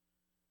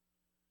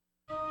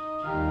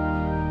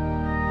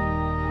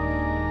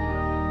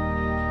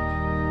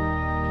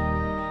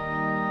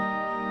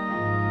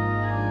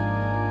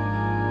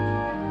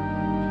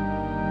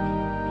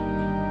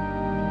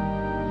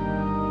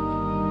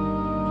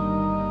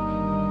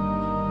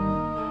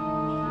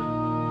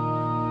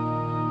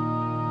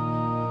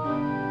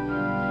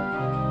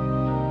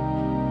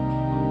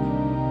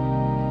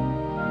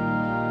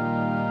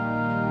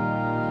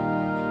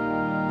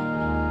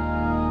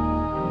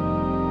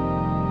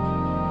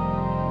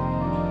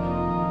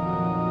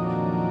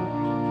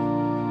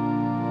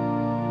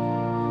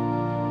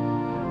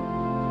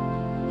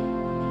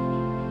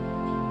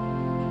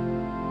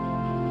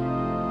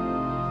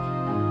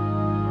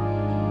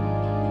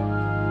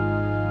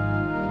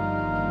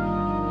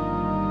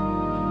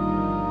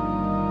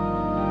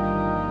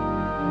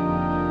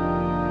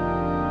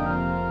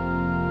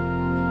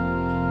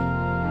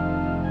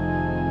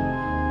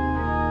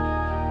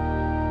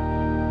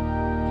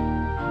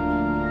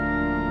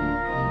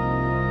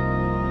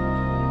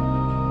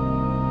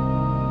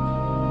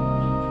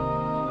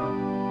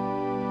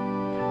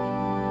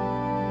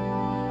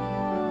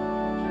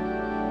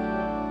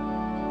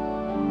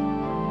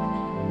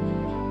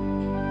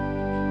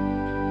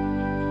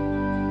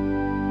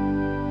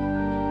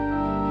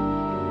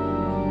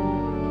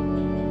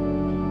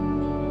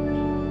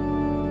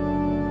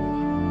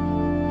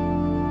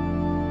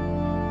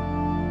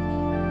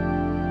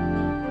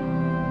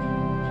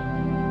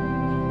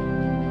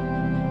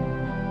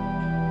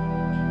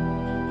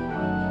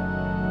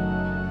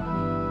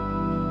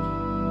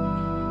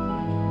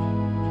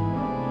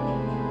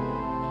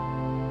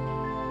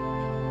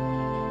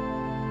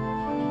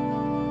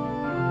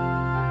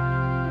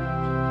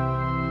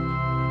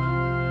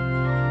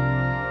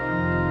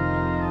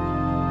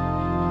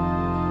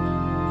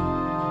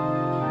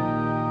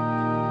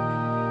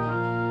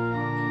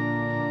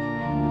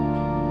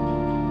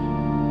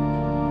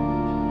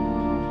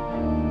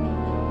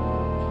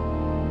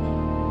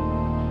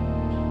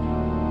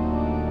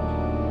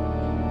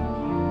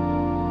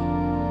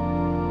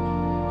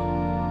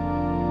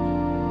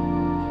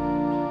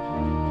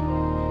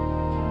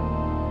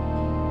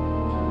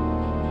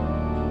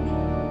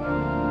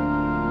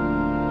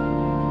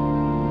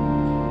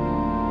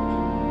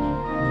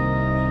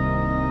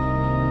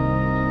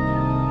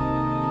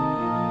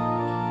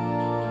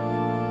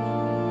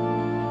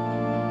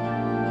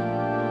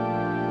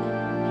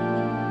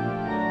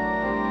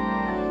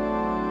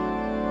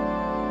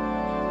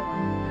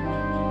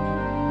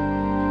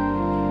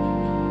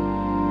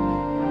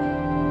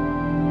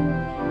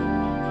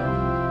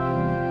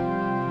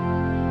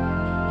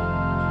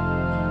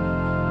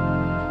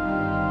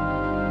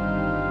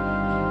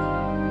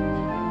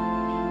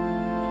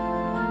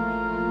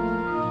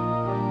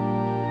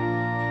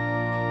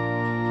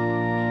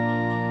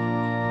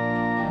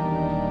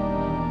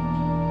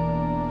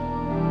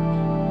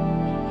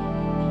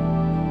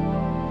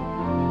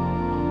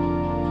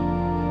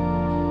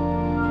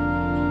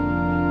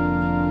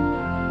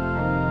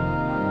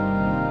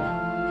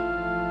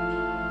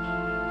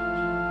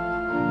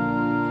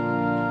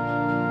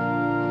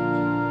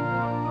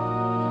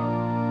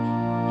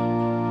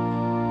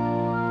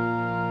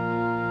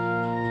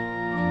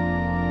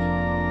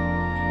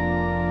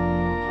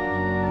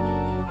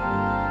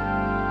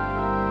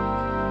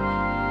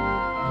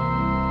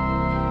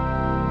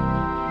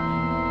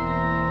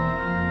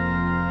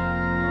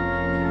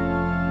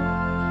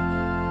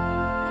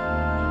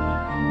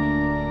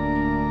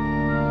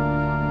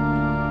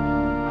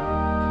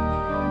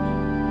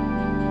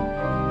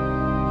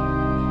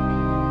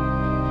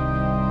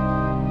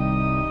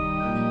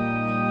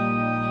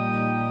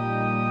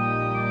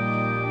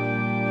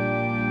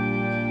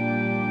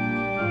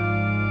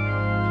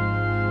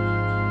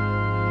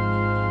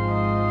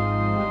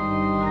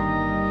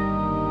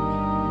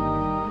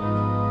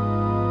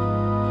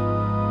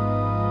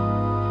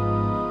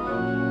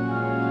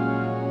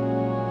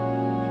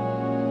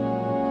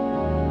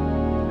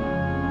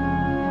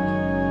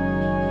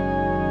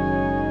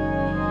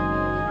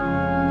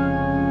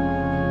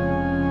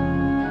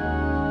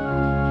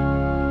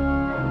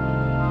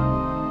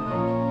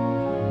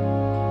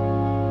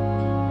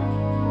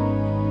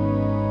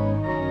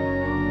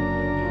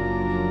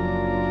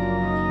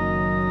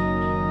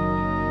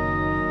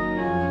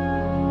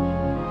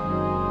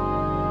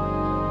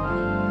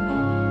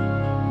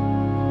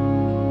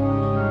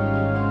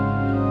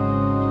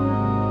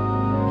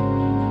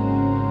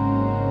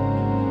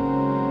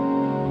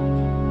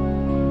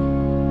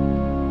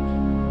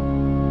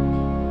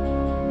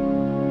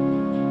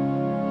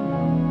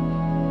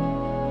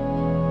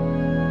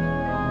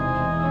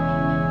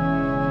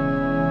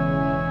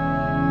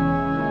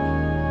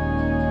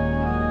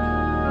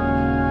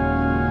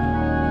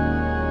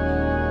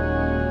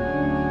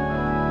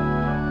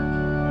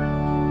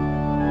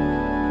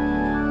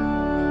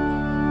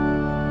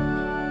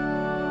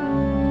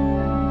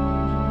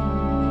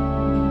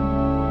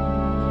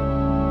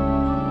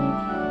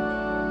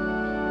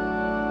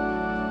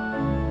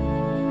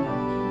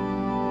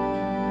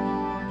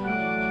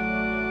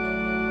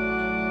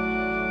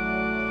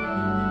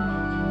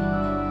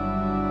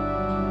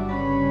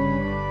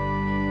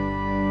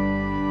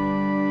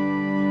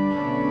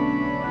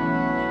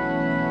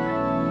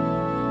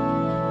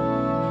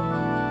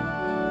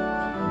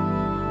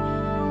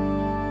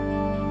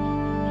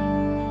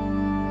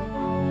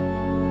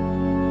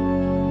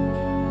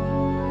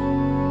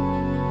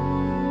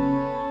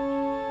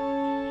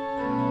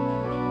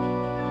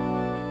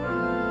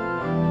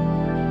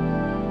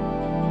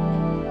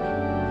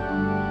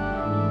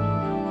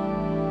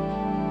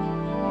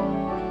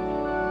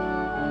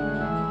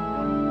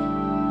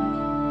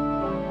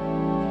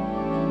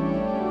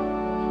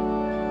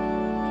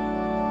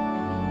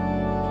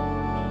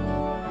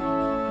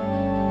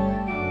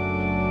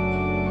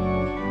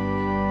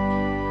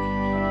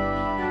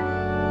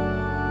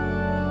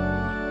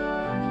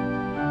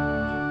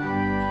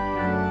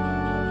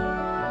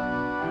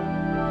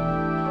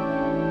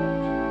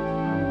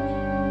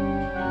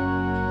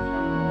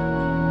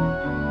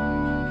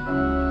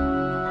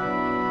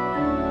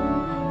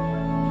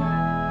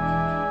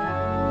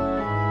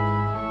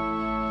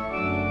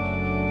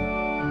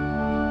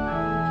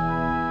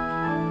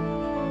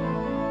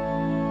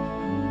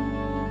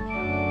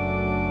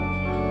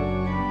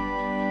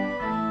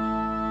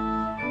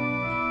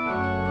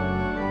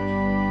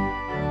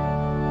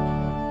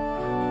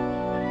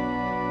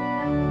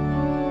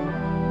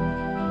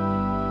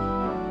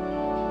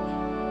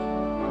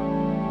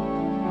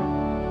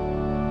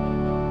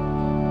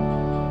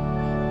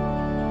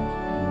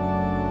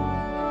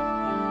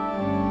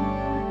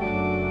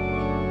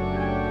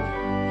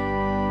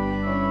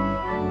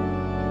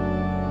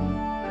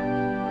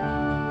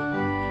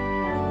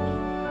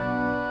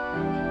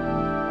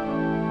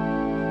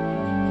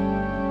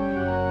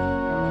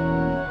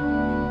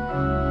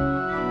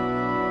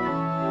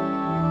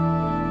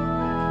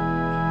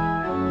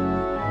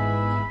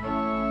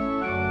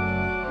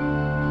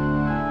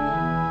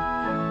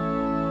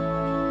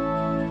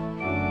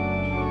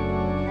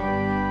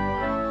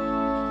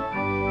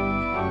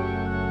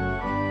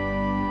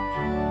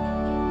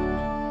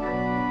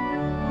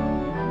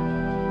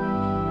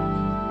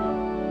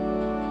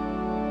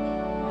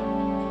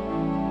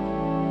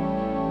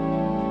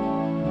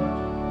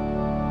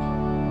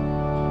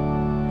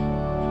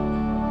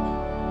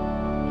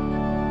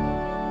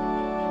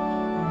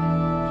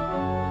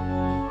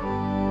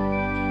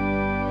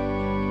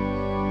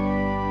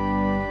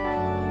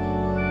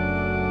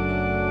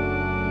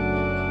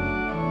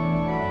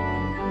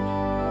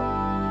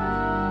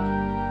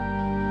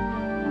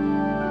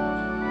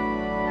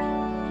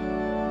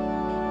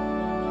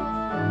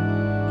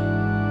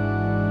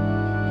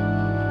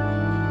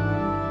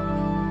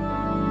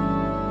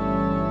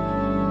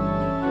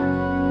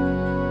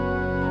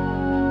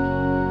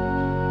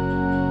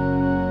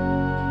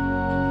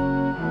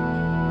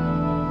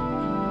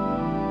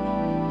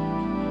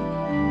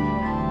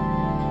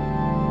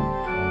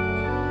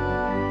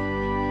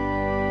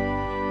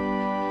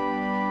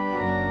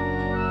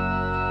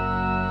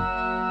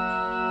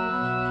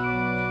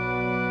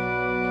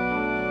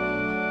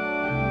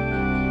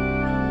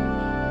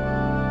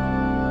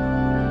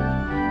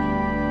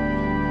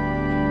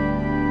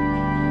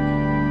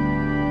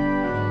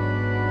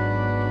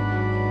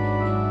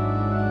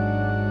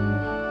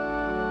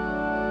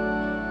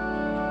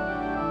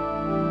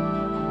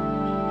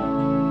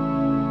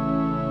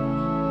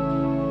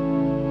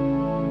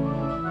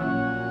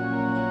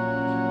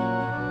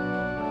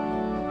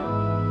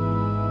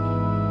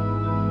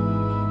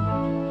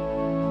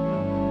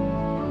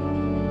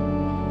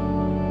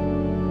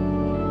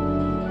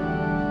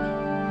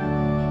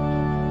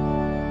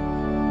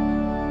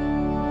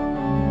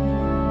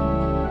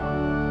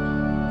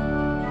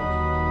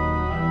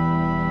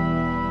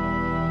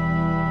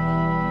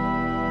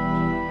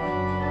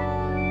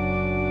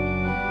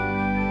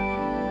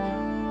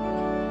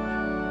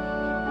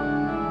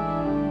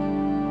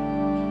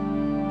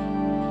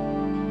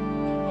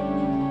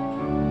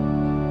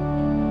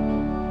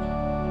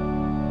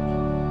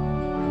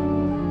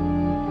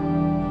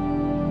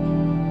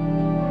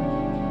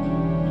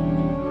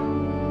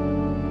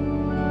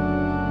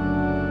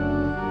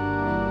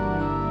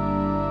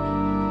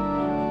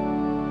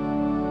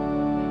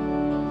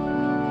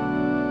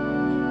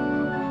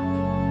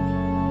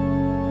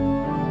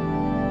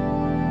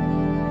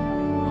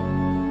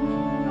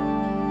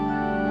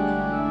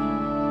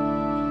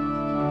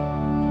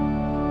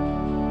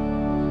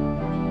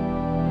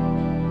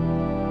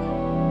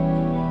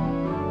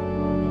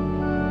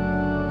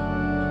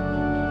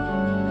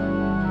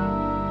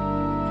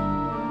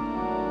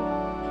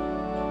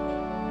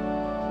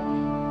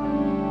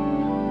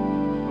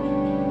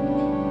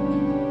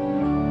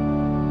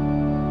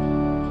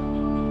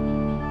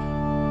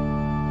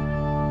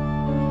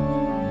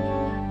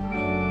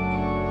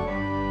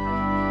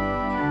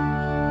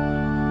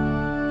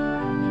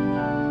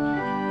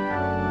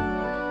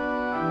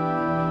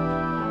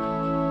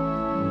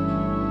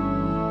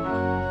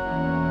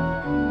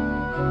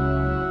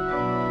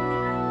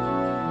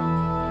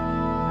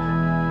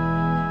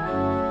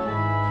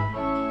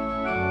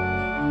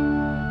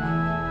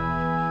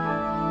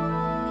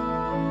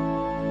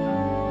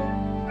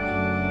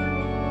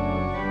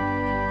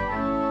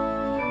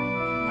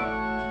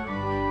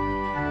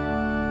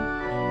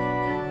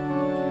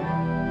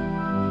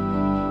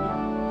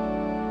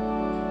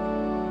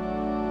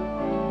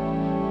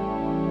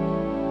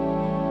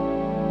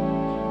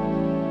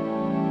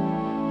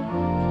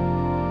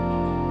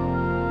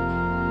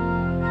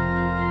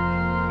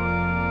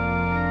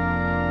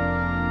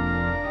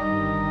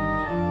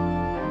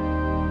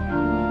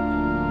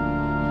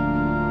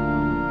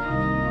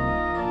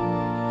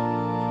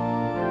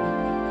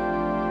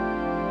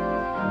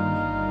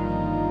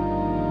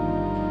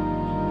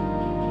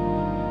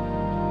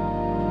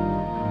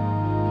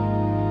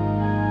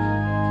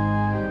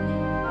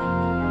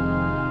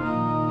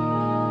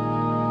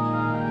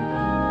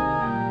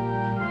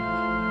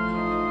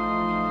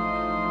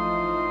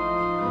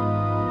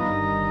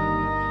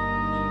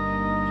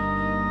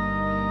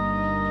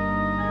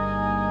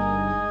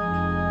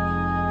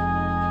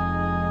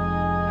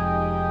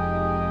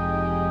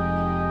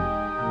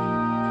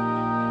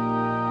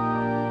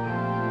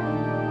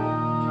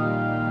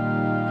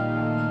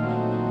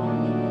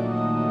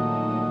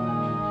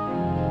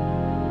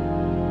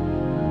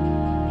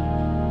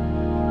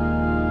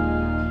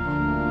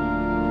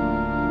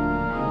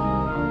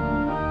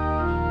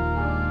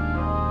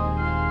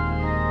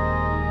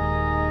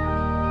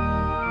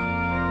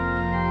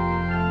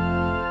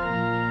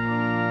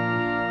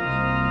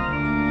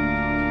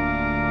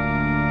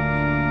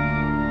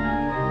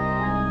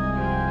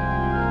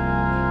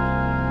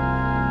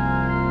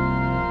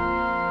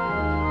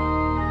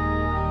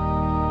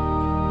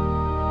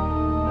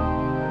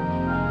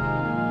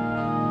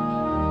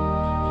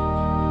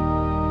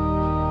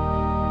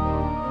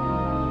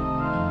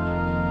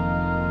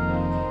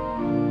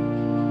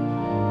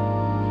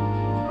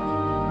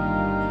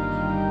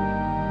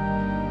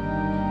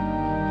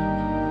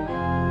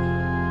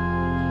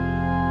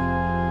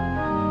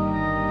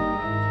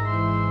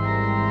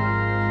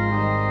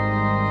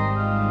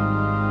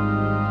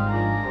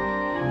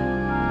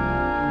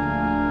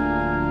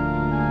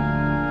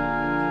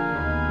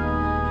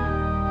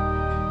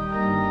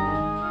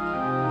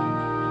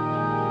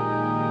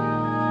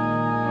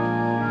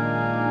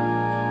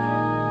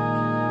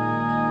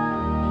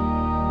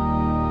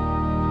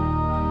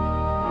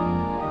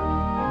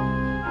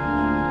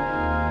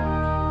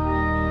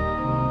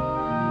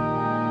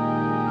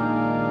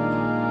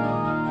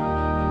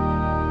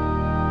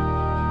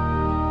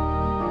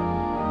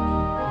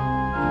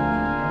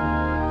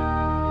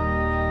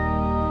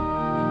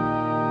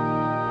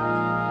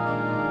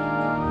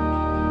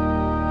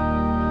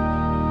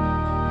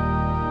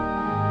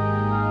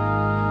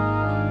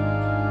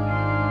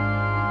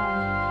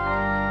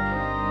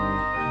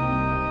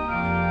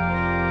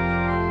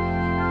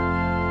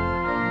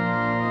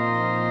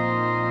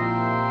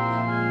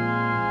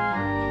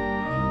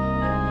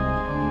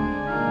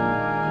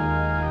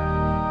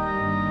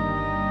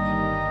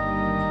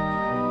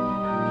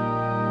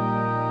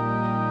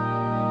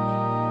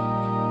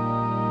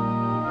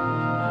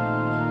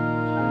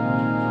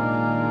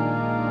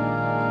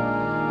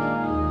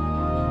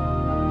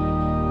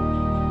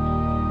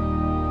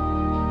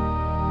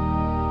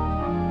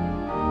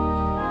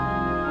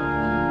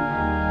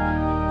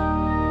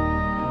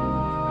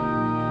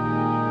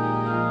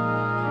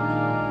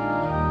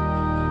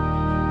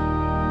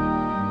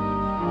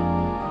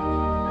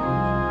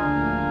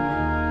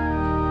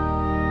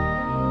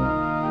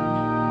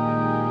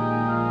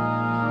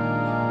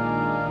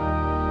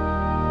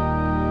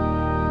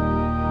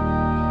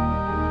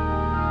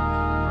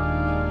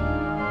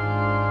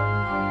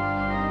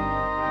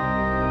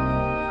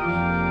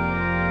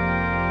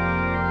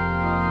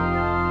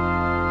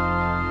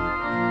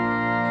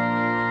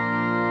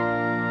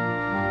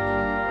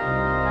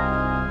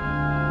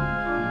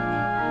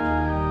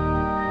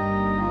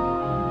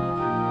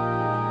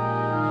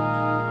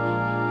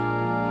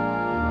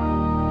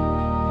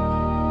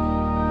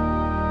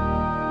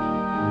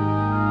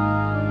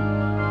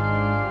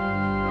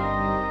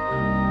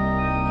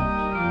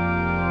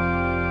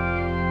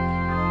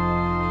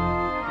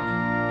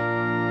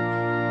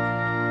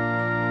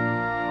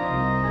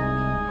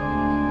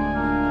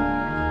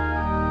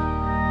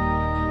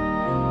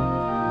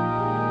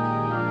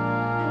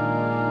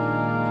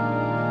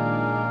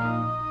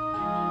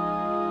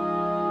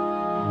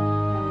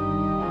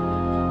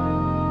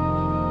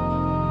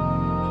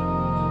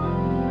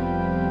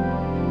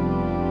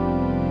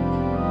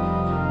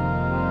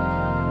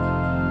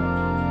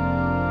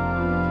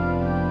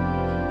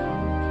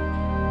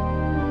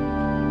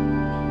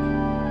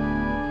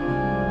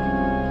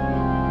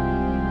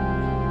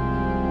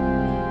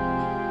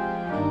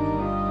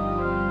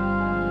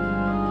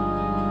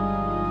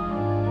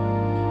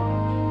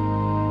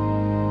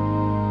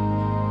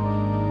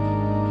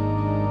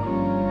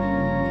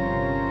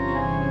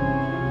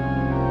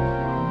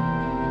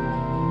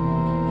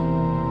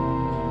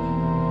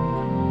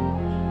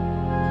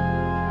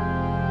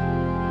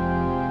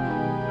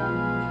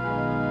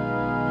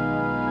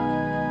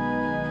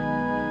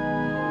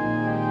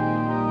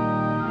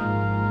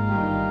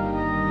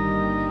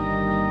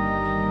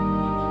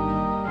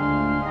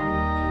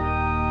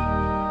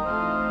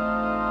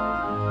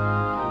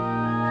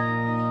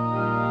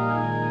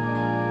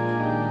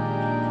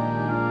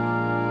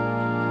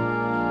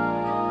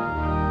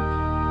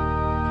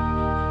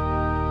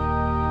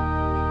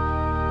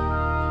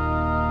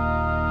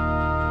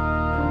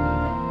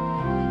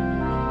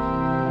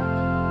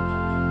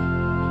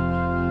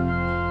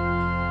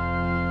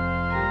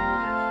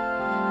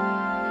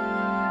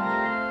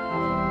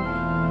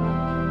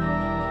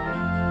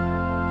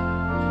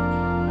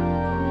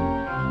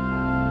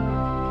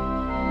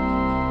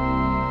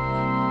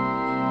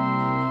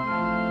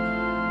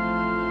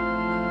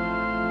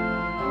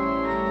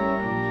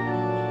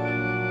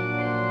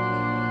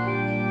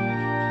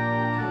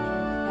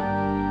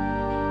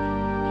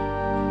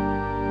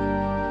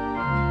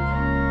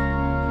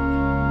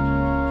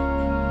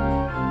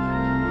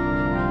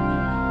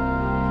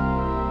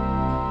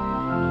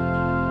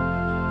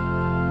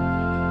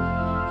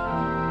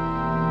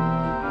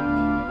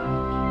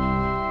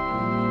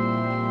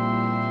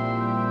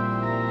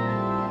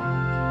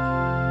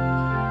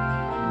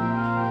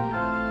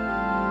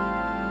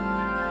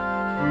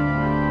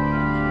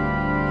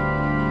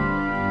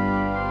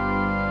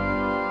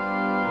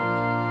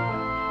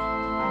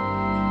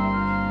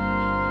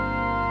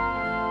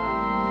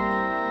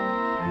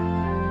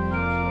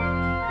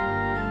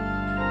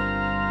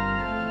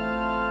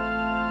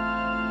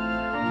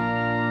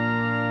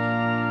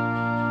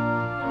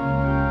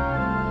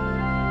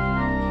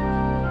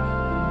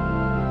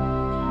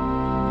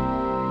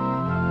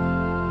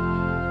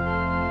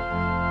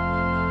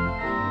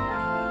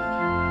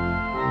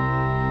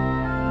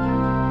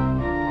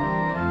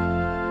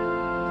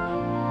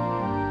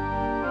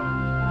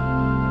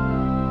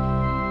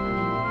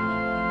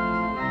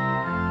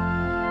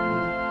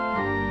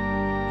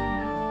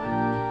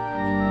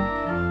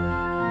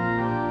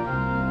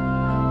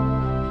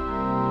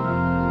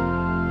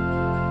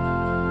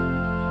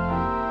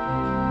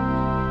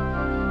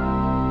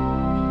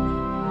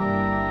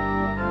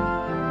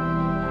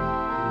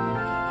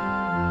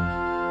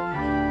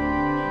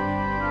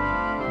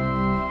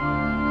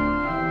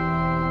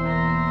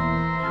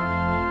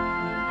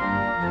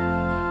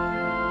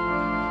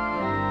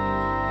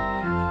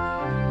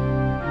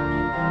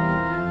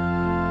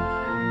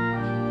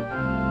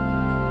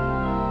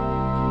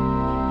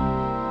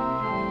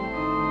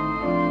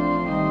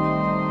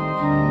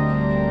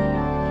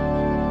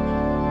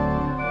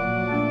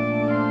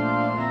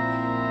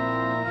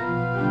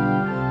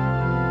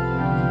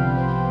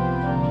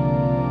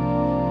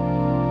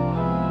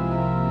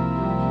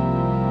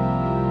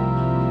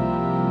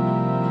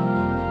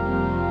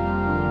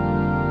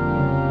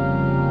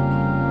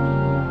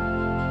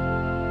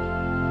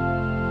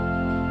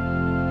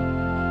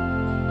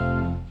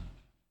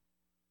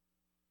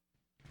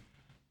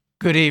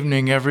Good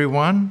evening,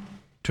 everyone.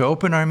 To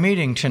open our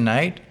meeting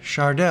tonight,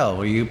 Chardell,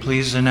 will you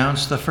please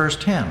announce the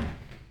first hymn?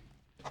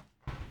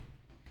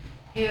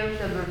 Hymn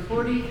number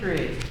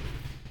 43.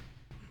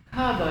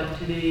 Come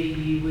unto me,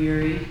 ye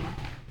weary,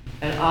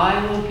 and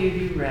I will give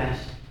you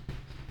rest.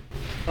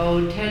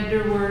 O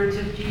tender words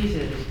of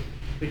Jesus,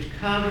 which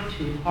come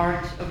to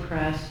hearts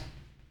oppressed.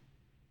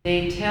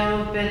 They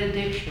tell of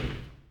benediction,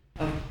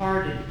 of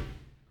pardon,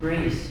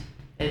 grace,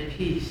 and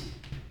peace,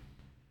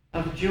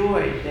 of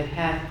joy that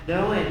hath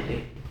no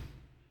ending,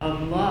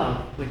 of love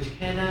which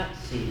cannot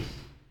cease.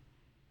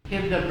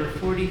 Hymn number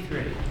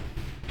 43.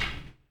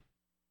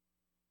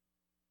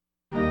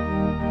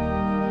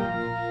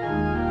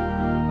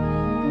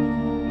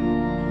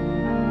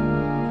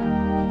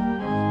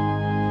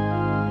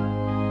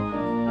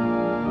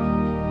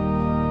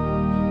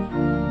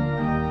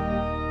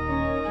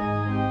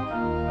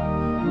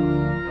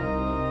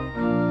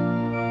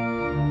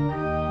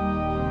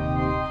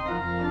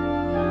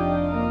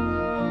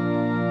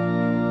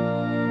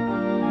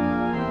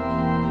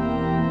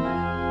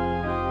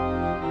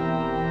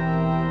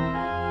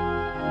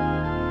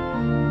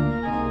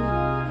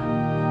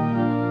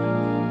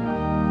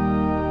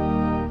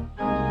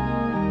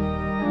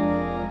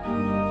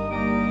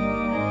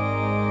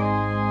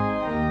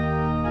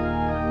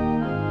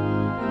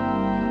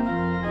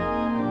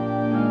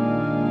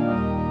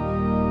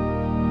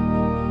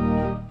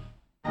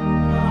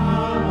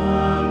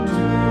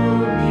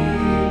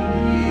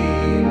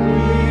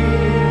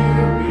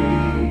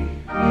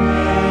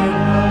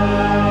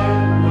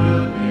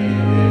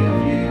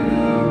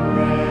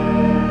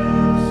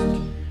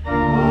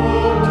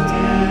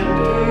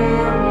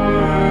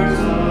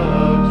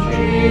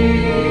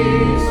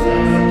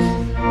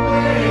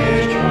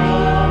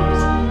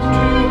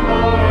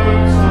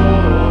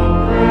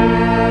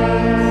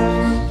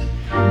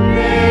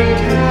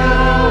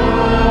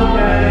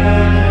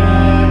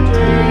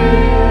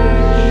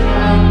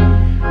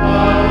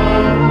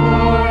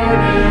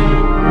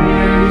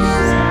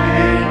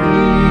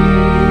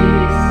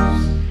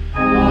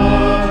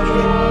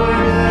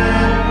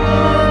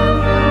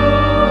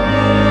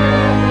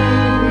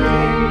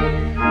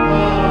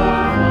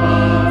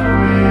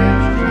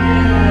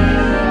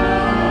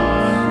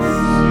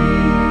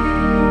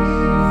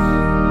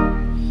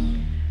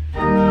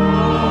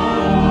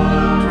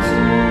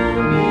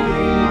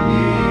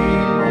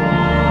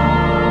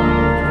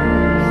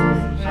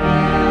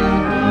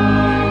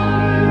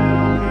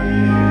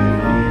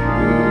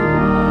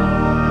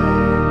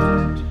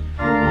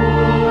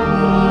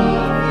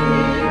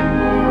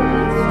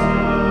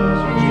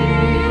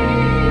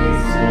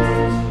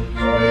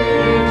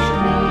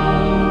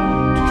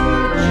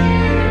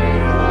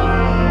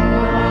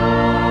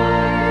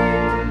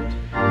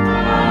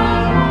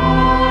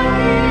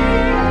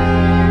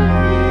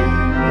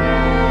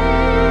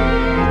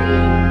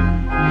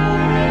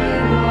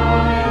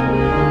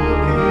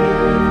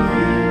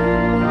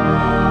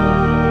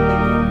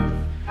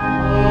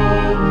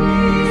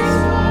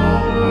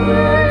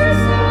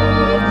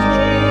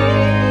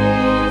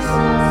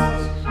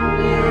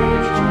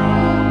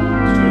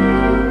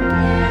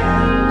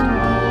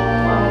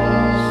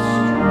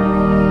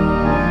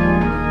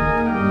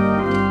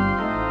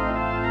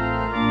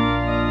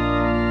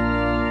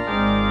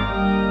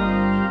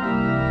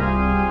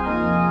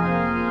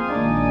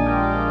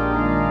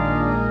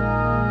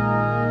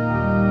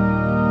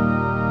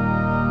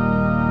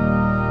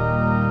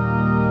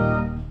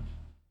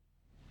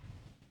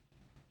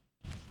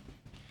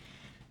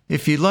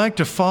 If you'd like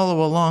to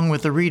follow along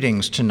with the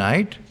readings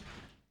tonight,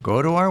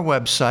 go to our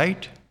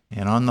website,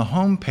 and on the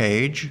home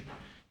page,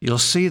 you'll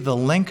see the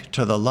link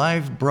to the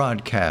live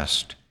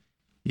broadcast.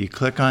 You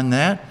click on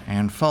that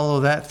and follow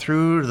that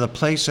through to the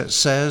place that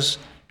says,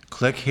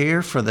 click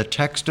here for the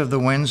text of the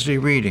Wednesday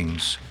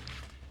readings.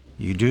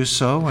 You do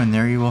so, and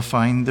there you will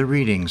find the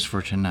readings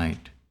for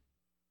tonight.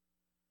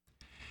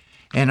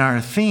 And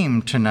our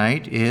theme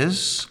tonight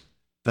is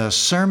the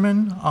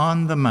Sermon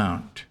on the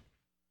Mount.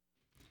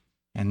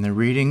 And the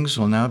readings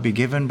will now be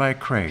given by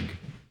Craig.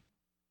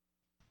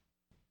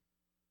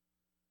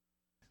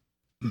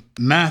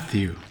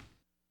 Matthew.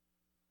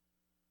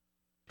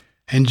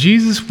 And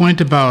Jesus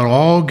went about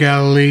all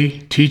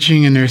Galilee,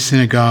 teaching in their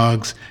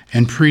synagogues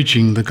and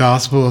preaching the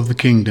gospel of the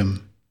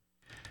kingdom,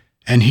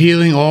 and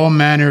healing all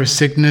manner of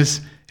sickness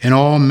and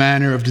all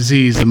manner of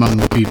disease among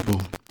the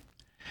people.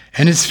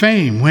 And his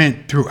fame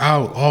went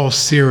throughout all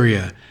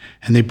Syria,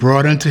 and they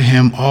brought unto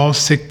him all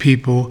sick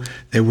people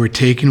that were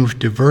taken with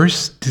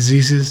diverse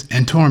diseases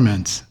and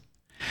torments,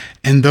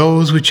 and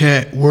those which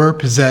were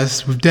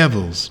possessed with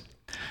devils,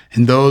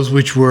 and those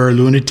which were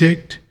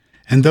lunatic,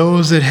 and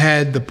those that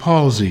had the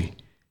palsy,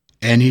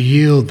 and he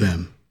healed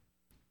them.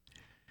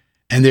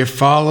 And there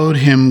followed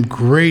him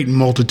great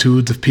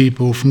multitudes of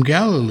people from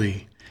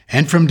Galilee,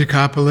 and from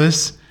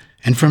Decapolis,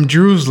 and from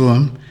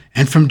Jerusalem,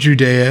 and from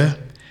Judea,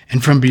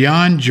 and from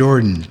beyond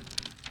Jordan.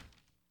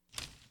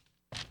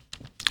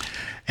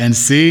 And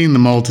seeing the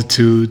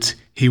multitudes,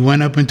 he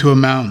went up into a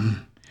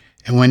mountain,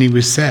 and when he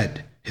was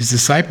set, his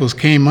disciples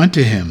came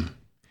unto him,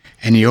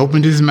 And he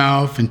opened his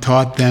mouth and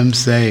taught them,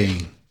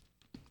 saying,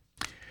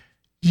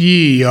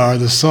 Ye are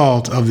the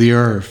salt of the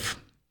earth.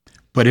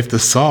 But if the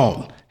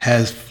salt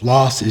has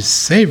lost its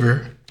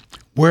savor,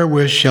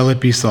 wherewith shall it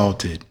be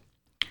salted?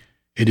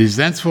 It is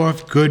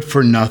thenceforth good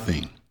for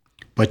nothing,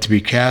 but to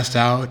be cast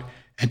out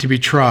and to be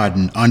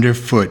trodden under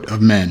foot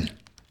of men.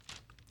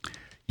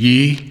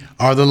 Ye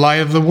are the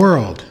light of the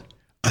world.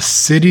 A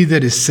city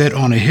that is set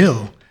on a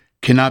hill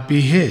cannot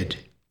be hid.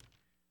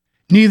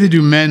 Neither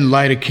do men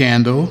light a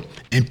candle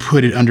and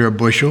put it under a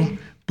bushel,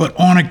 but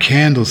on a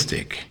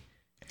candlestick,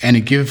 and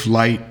it giveth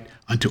light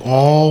unto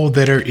all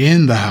that are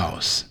in the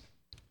house.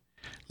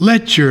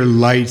 Let your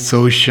light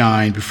so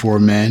shine before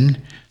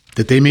men,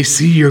 that they may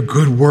see your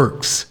good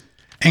works,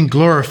 and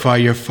glorify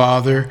your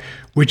Father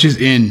which is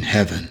in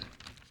heaven.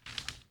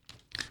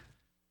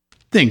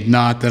 Think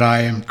not that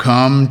I am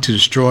come to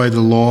destroy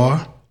the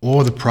law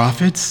or the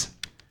prophets.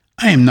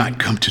 I am not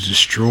come to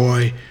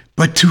destroy,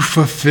 but to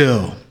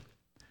fulfill.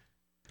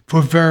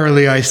 For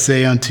verily I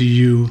say unto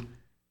you,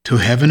 till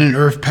heaven and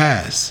earth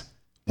pass,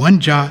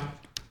 one jot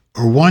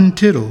or one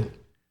tittle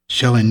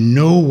shall in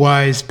no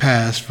wise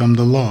pass from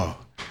the law,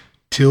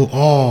 till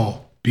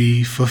all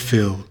be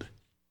fulfilled.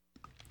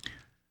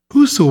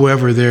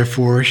 Whosoever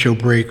therefore shall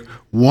break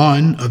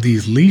one of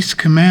these least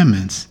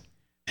commandments,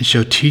 and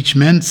shall teach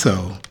men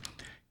so,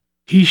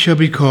 he shall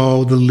be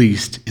called the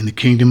least in the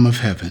kingdom of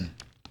heaven.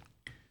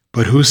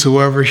 But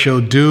whosoever shall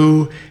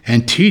do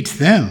and teach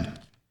them,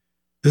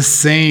 the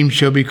same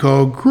shall be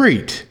called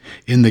great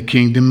in the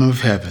kingdom of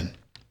heaven.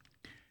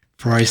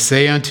 For I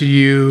say unto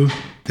you,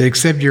 that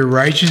except your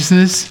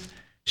righteousness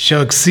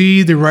shall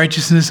exceed the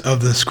righteousness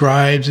of the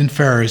scribes and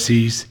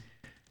Pharisees,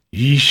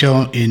 ye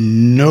shall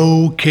in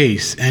no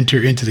case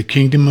enter into the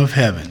kingdom of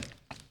heaven.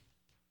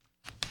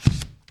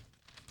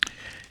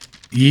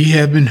 Ye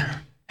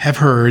have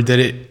heard that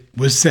it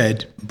was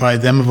said by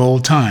them of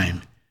old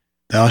time,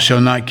 Thou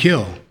shalt not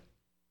kill.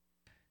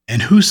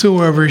 And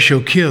whosoever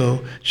shall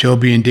kill shall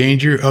be in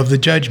danger of the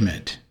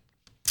judgment.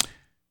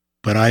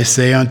 But I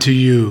say unto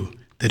you,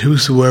 that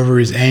whosoever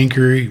is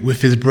angry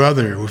with his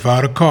brother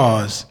without a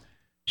cause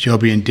shall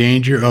be in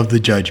danger of the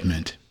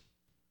judgment.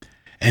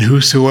 And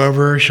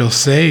whosoever shall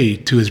say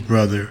to his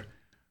brother,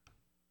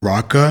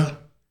 Raca,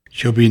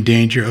 shall be in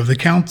danger of the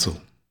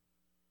council.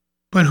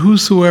 But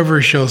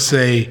whosoever shall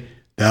say,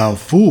 Thou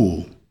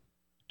fool,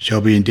 shall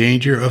be in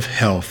danger of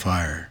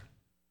hellfire.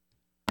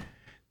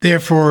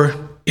 Therefore,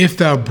 if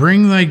thou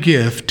bring thy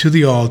gift to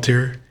the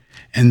altar,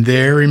 and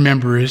there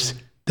rememberest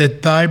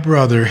that thy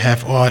brother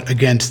hath aught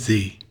against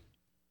thee,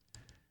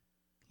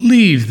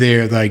 leave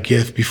there thy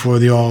gift before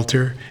the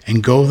altar,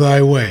 and go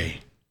thy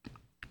way.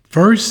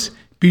 First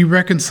be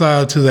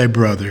reconciled to thy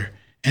brother,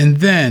 and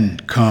then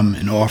come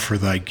and offer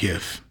thy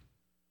gift.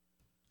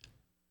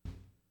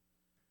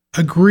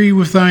 Agree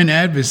with thine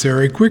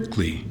adversary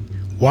quickly,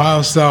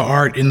 whilst thou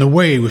art in the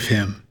way with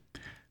him,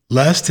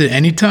 lest at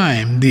any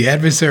time the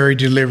adversary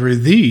deliver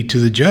thee to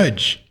the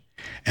judge,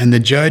 and the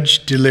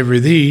judge deliver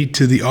thee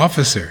to the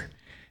officer,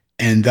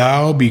 and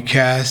thou be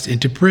cast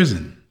into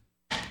prison.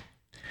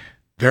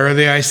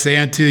 Verily I say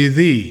unto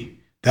thee,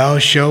 thou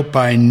shalt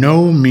by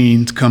no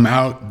means come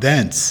out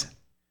thence,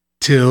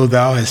 till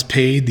thou hast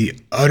paid the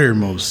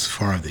uttermost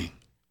farthing.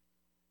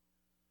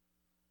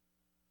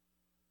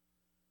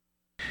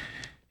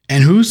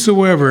 And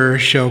whosoever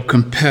shall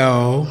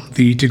compel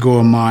thee to go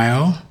a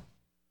mile,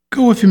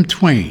 go with him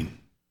twain.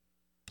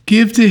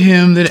 Give to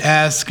him that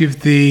asketh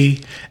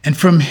thee, and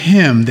from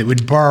him that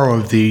would borrow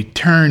of thee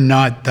turn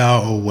not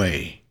thou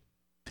away.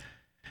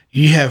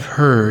 Ye have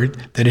heard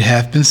that it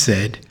hath been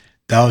said,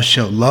 Thou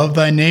shalt love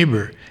thy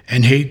neighbor,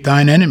 and hate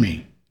thine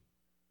enemy.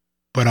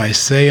 But I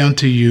say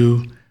unto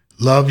you,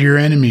 love your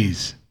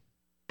enemies,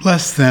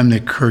 bless them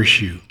that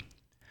curse you,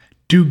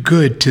 do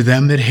good to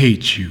them that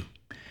hate you,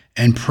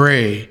 and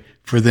pray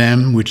for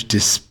them which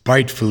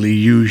despitefully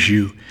use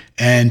you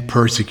and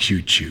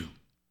persecute you,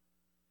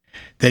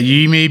 that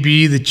ye may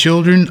be the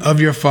children of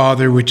your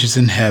Father which is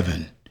in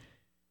heaven.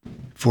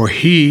 For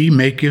he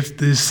maketh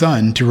the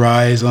sun to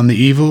rise on the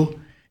evil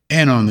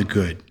and on the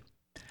good,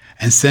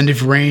 and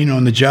sendeth rain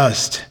on the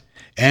just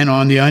and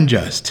on the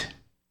unjust.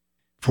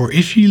 For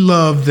if ye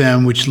love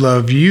them which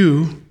love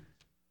you,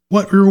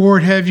 what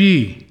reward have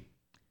ye?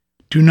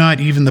 Do not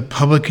even the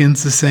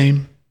publicans the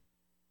same?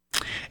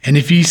 And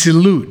if ye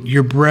salute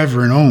your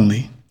brethren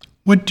only,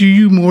 what do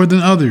you more than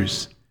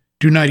others?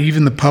 Do not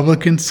even the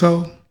publicans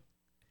so?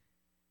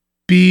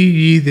 Be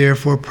ye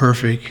therefore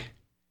perfect,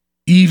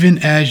 even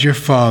as your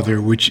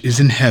Father which is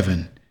in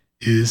heaven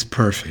is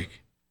perfect.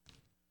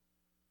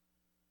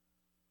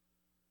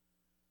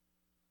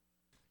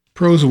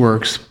 Prose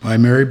Works by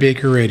Mary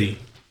Baker Eddy.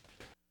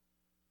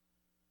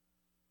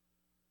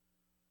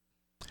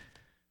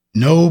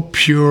 No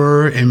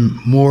purer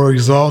and more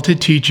exalted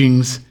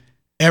teachings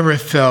ever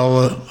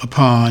fell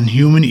upon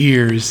human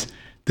ears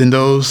than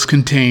those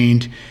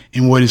contained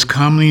in what is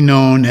commonly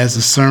known as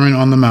the Sermon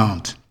on the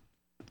Mount.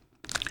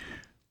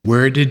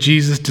 Where did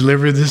Jesus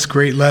deliver this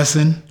great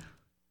lesson?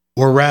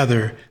 Or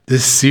rather,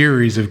 this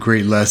series of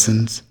great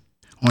lessons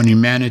on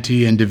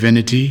humanity and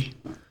divinity?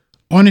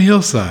 on a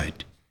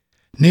hillside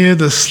near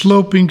the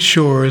sloping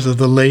shores of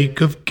the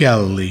Lake of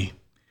Galilee,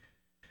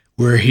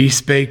 where he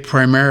spake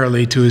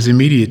primarily to his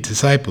immediate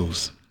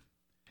disciples.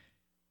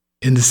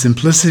 In the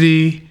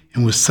simplicity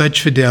and with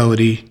such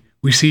fidelity,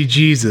 we see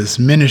Jesus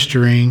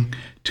ministering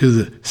to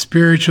the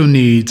spiritual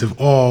needs of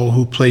all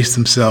who place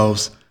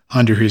themselves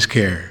under his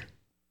care,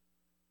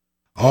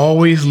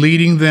 always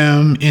leading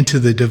them into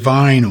the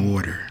divine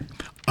order,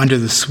 under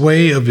the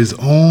sway of his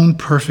own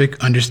perfect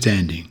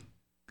understanding.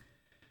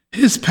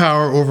 His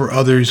power over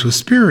others was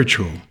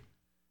spiritual,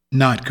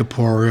 not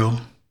corporeal.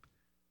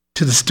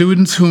 To the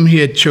students whom he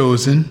had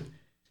chosen,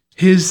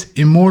 his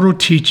immortal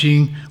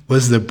teaching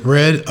was the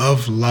bread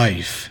of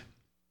life.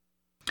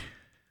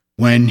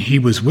 When he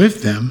was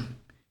with them,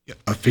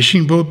 a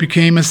fishing boat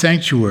became a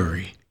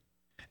sanctuary,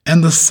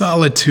 and the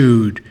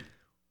solitude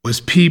was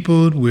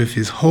peopled with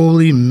his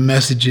holy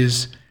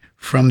messages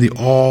from the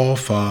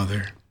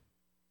All-Father.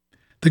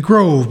 The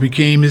grove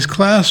became his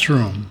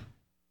classroom,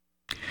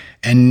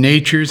 and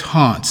nature's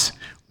haunts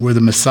were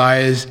the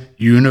Messiah's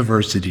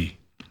university.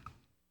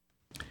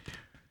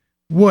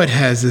 What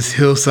has this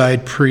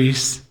hillside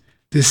priest,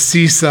 this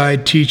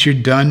seaside teacher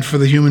done for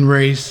the human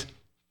race?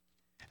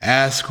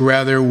 Ask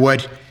rather,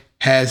 what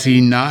has he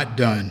not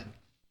done?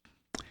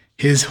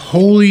 His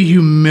holy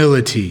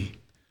humility,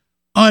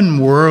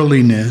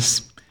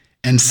 unworldliness,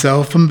 and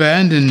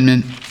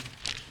self-abandonment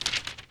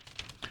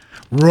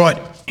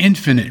wrought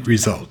infinite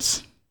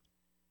results.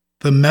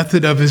 The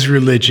method of his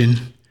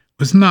religion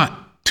was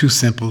not too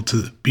simple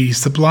to be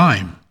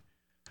sublime,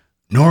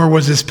 nor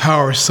was his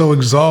power so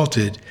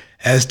exalted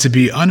as to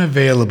be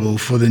unavailable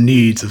for the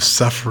needs of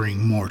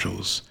suffering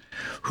mortals,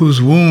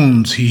 whose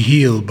wounds he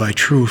healed by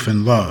truth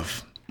and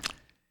love.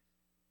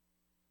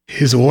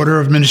 His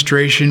order of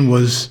ministration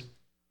was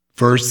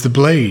first the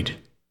blade,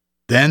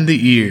 then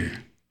the ear,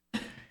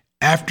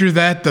 after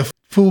that the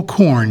full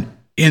corn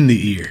in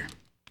the ear.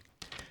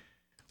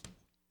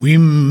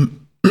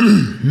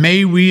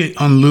 May we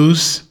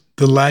unloose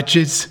the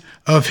latchets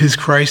of his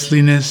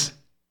Christliness,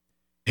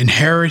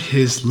 inherit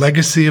his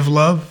legacy of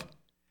love,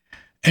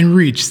 and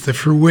reach the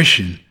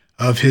fruition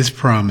of his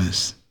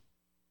promise.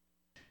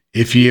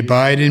 If ye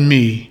abide in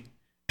me,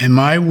 and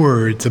my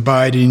words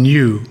abide in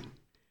you,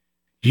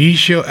 ye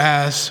shall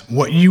ask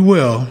what ye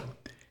will,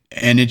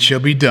 and it shall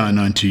be done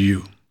unto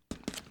you.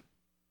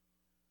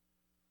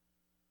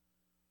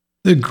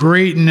 The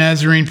great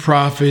Nazarene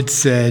prophet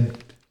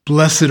said,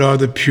 "Blessed are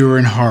the pure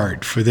in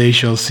heart, for they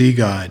shall see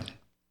God."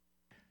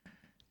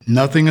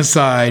 Nothing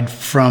aside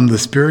from the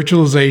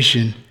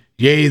spiritualization,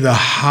 yea, the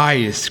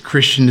highest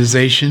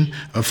Christianization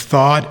of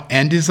thought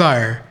and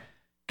desire,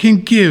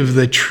 can give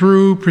the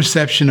true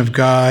perception of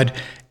God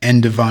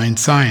and divine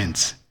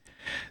science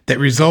that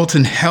results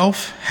in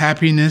health,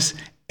 happiness,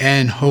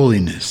 and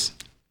holiness.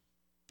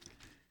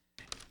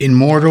 In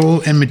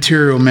mortal and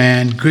material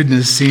man,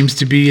 goodness seems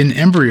to be an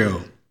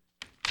embryo.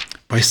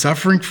 By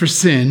suffering for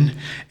sin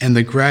and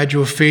the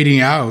gradual fading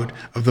out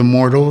of the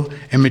mortal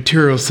and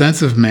material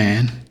sense of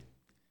man,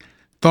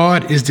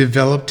 thought is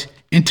developed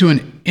into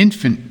an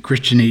infant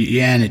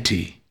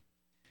Christianity.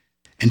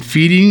 And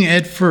feeding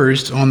at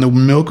first on the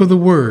milk of the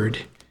Word,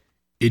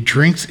 it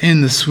drinks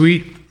in the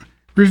sweet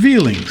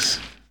revealings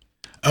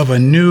of a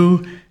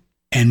new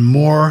and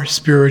more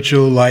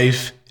spiritual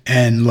life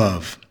and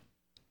love.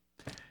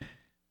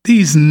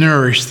 These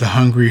nourish the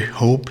hungry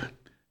hope,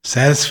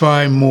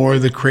 satisfy more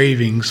the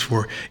cravings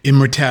for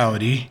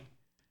immortality,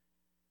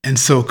 and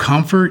so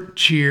comfort,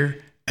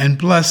 cheer, and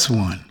bless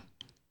one.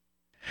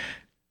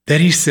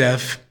 That he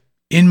saith,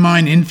 "In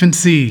mine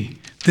infancy,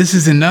 this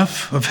is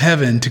enough of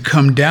heaven to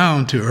come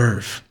down to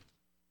earth."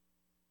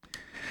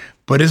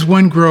 But as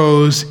one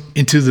grows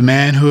into the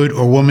manhood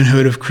or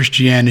womanhood of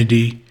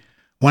Christianity,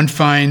 one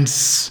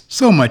finds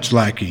so much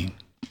lacking,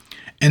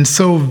 and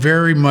so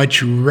very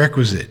much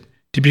requisite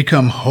to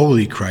become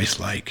wholly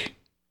Christ-like,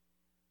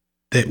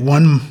 that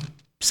one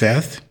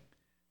saith,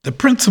 "The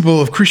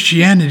principle of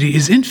Christianity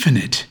is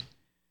infinite.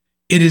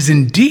 It is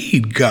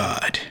indeed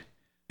God,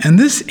 and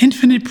this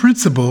infinite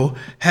principle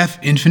hath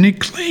infinite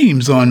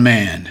claims on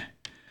man,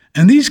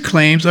 and these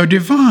claims are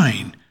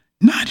divine,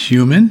 not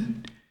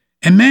human,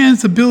 and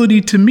man's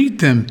ability to meet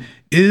them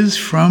is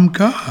from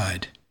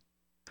God.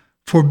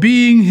 For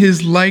being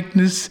his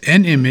likeness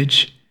and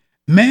image,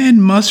 man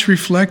must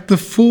reflect the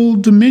full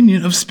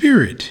dominion of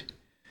spirit,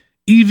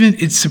 even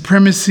its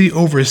supremacy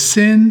over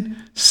sin,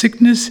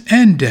 sickness,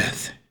 and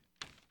death."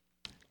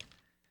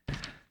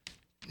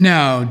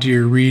 Now,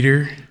 dear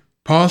reader,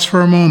 pause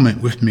for a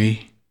moment with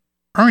me,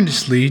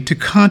 earnestly to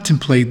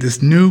contemplate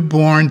this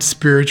newborn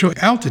spiritual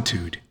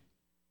altitude.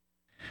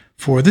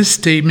 For this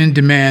statement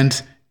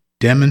demands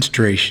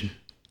demonstration.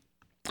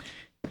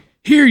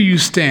 Here you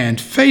stand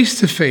face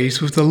to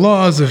face with the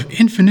laws of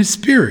infinite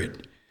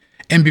spirit,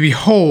 and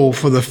behold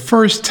for the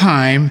first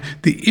time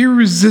the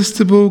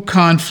irresistible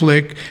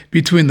conflict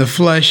between the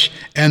flesh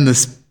and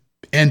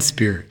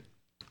spirit.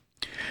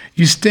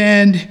 You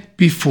stand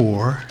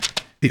before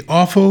the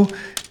awful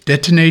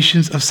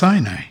detonations of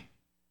Sinai.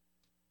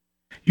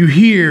 You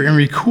hear and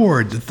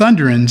record the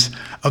thunderings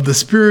of the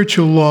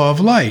spiritual law of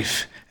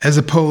life as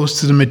opposed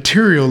to the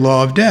material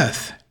law of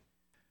death.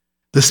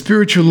 The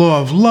spiritual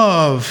law of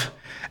love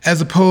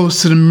as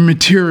opposed to the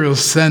material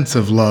sense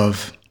of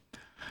love.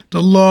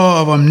 The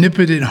law of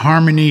omnipotent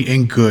harmony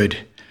and good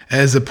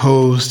as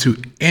opposed to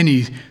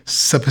any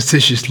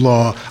supposititious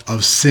law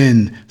of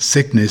sin,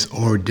 sickness,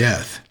 or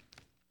death.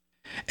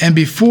 And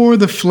before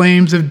the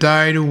flames have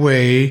died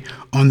away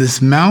on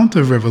this mount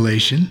of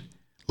revelation,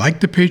 like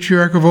the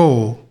patriarch of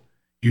old,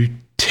 you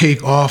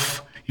take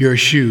off your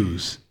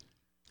shoes.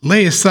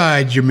 Lay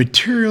aside your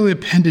material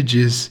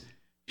appendages,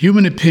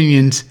 human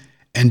opinions,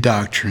 and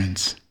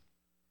doctrines.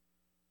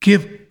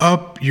 Give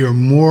up your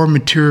more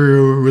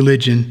material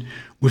religion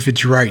with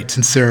its rites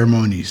and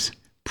ceremonies.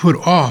 Put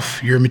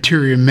off your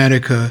material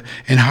medica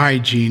and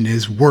hygiene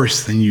is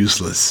worse than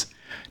useless,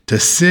 to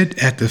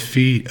sit at the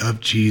feet of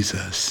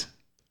Jesus.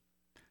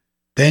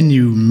 Then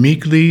you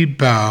meekly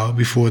bow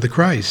before the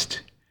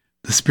Christ,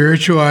 the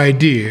spiritual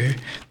idea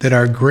that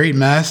our great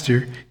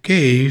Master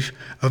gave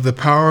of the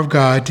power of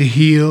God to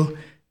heal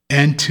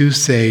and to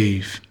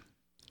save.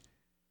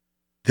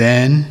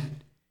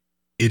 Then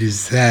it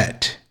is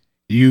that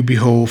you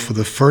behold for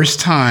the first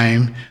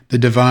time the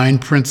divine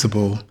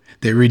principle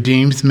that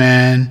redeems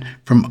man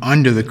from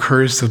under the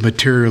curse of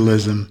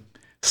materialism,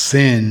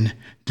 sin,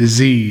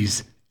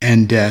 disease,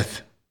 and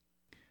death.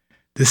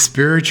 The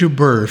spiritual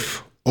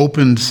birth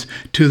opens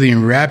to the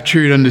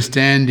enraptured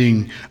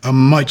understanding a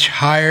much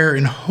higher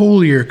and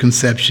holier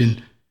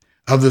conception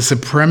of the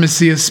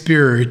supremacy of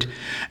spirit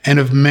and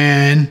of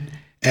man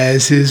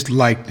as his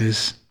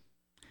likeness,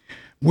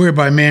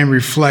 whereby man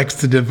reflects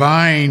the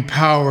divine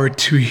power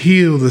to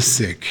heal the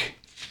sick.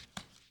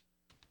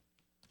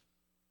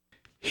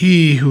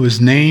 He who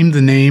is named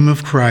the name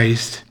of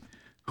Christ,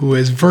 who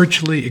has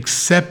virtually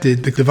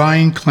accepted the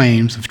divine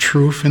claims of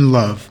truth and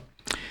love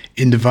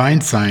in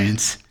divine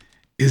science,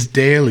 is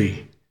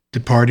daily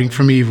departing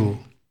from evil,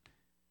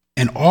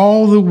 and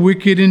all the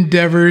wicked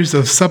endeavors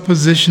of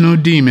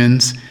suppositional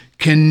demons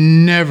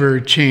can never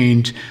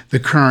change the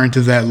current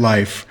of that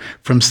life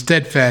from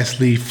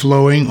steadfastly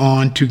flowing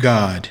on to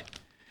God,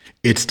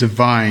 its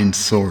divine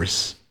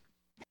source.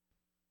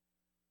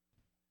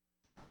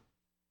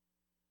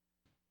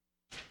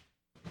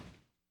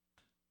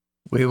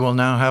 We will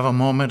now have a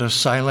moment of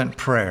silent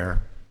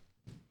prayer,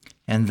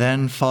 and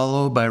then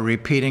follow by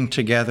repeating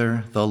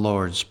together the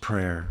Lord's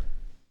Prayer.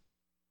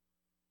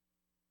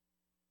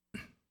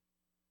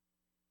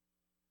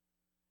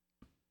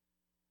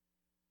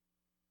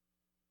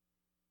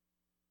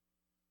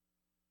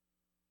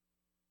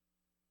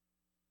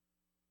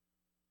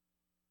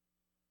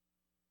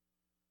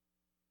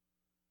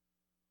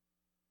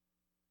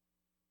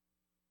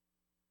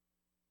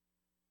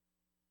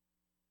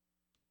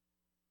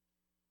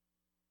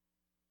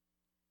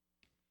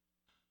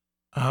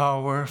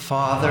 Our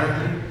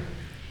Father,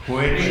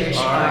 which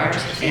art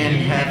in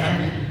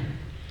heaven,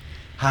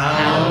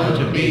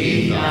 hallowed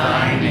be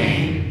thy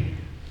name.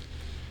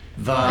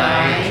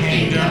 Thy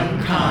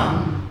kingdom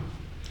come,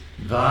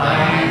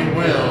 thy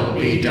will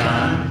be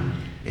done,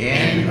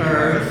 in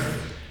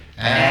earth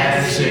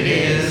as it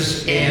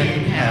is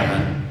in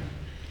heaven.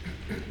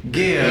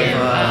 Give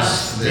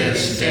us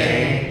this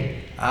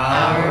day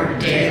our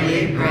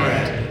daily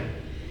bread,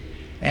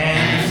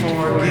 and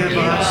forgive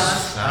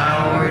us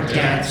our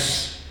debts,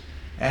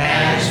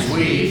 as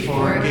we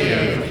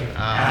forgive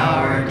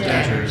our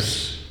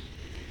debtors.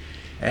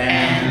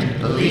 And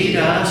lead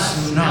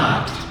us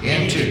not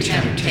into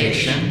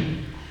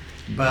temptation,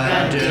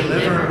 but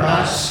deliver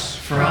us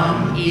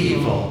from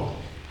evil.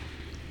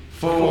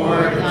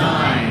 For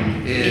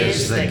thine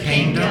is the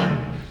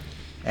kingdom,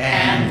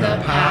 and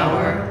the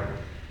power,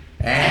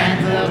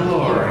 and the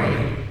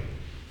glory,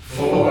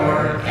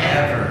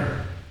 forever.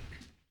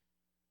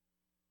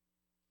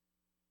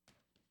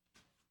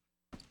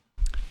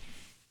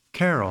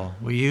 Carol,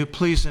 will you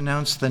please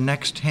announce the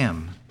next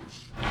hymn?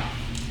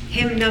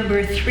 Hymn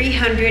number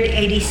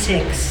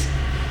 386.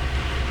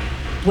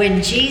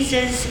 When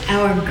Jesus,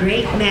 our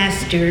great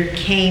Master,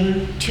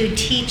 came to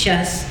teach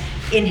us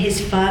in his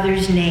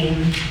Father's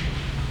name,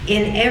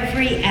 in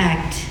every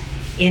act,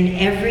 in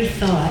every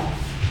thought,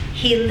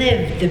 he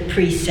lived the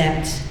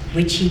precepts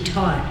which he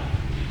taught.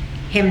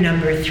 Hymn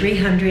number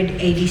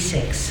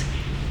 386.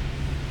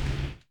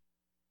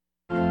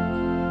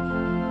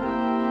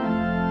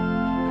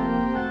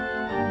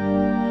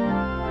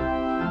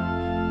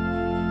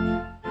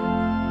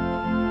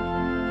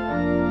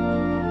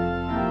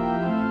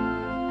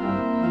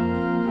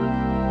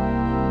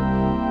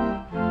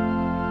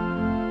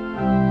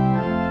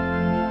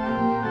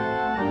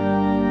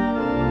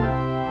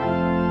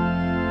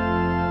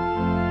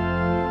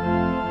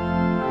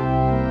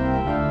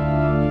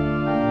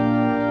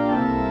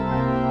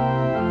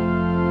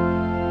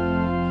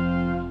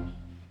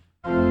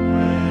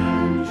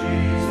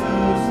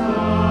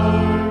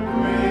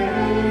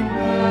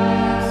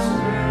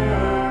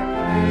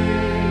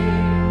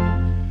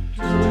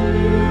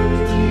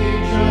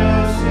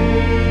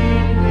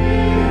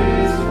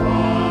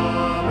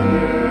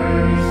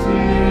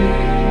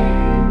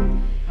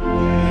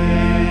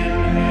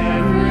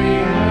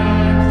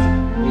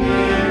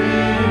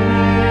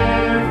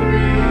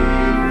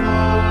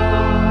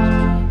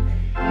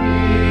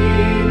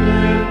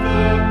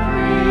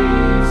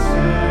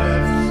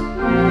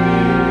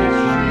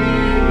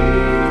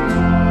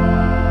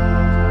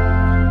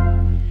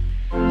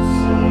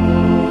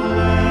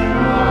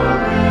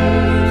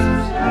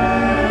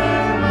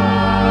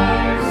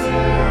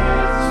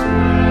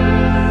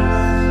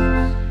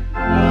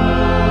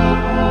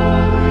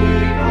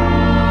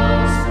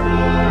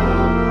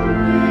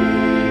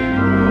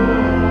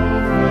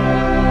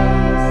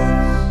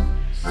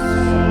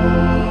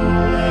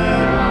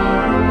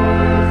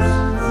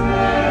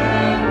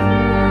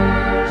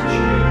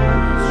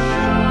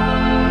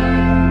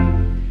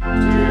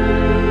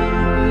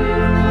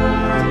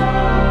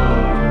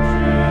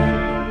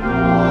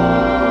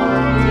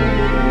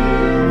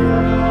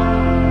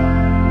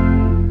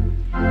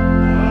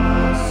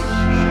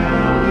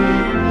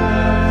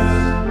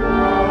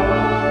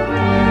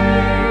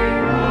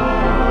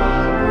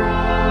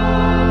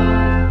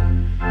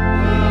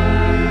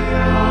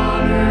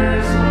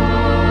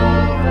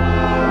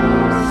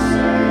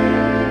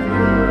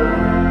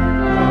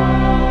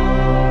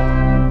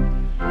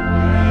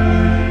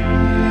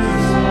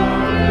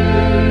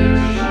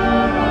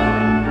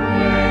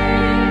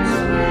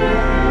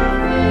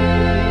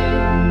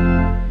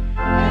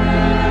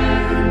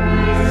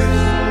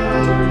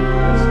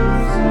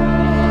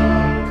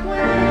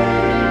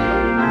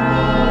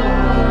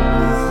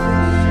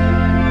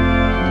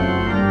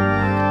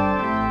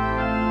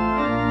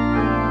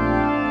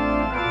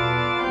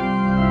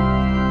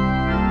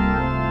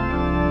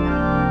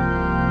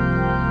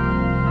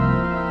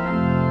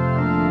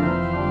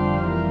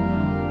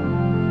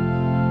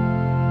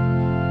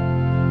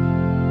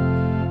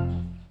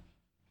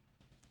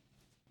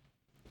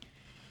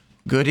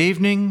 Good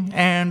evening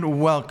and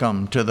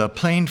welcome to the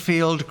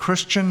Plainfield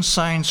Christian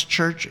Science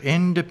Church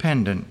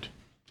Independent.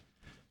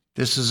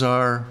 This is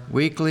our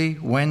weekly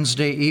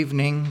Wednesday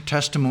evening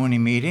testimony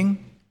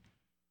meeting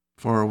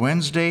for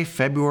Wednesday,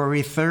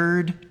 February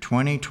 3rd,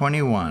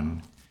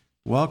 2021.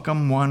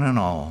 Welcome one and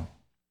all.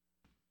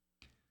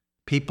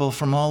 People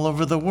from all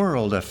over the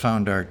world have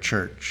found our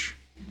church.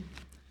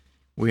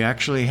 We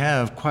actually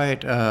have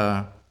quite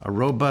a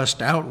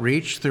robust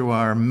outreach through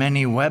our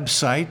many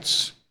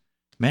websites,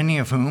 many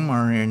of whom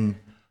are in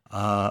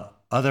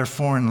other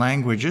foreign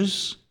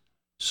languages.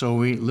 So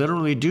we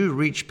literally do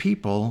reach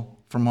people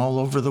from all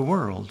over the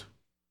world.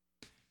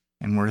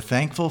 And we're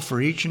thankful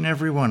for each and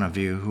every one of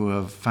you who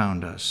have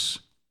found us.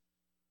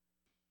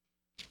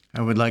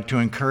 I would like to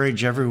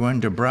encourage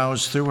everyone to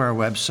browse through our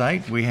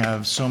website. We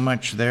have so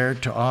much there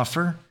to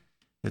offer.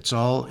 It's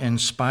all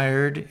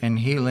inspired and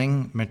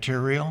healing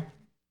material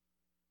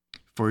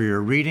for your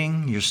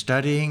reading, your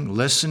studying,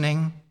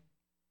 listening.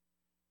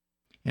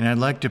 And I'd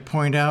like to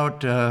point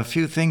out a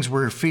few things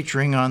we're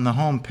featuring on the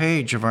home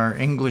page of our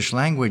English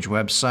language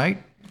website.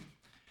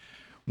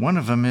 One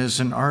of them is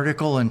an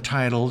article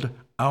entitled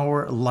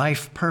Our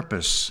Life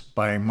Purpose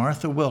by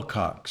Martha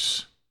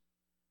Wilcox.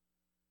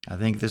 I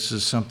think this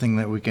is something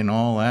that we can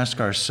all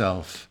ask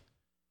ourselves.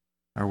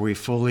 Are we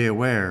fully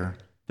aware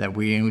that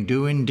we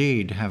do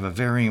indeed have a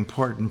very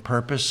important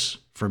purpose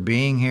for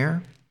being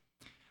here?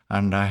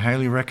 And I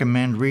highly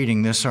recommend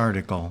reading this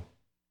article.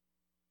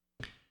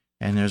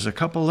 And there's a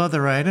couple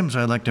other items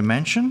I'd like to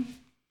mention,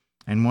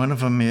 and one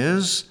of them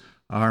is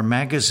our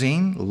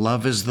magazine,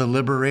 Love is the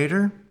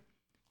Liberator,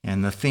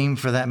 and the theme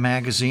for that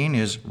magazine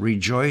is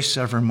Rejoice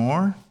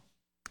Evermore.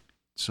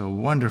 It's a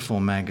wonderful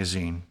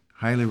magazine.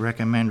 Highly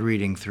recommend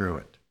reading through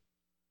it.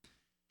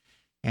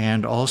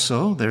 And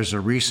also, there's a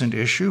recent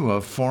issue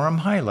of Forum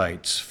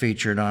Highlights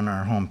featured on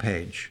our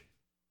homepage.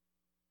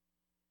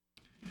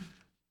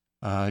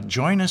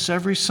 Join us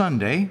every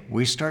Sunday.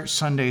 We start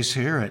Sundays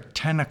here at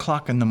 10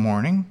 o'clock in the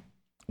morning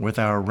with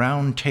our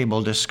round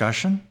table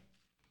discussion.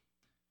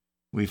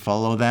 We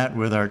follow that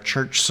with our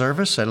church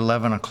service at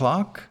 11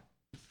 o'clock.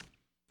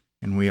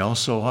 And we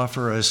also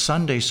offer a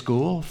Sunday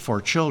school for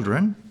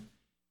children.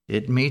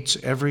 It meets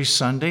every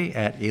Sunday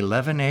at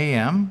 11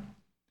 a.m.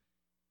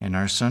 And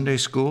our Sunday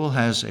school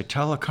has a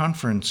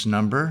teleconference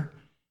number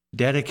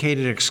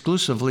dedicated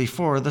exclusively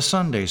for the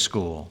Sunday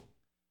school,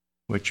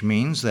 which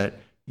means that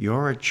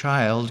your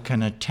child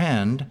can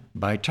attend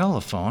by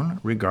telephone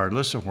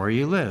regardless of where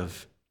you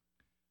live.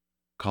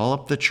 Call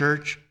up the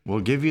church. We'll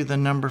give you the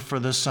number for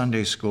the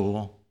Sunday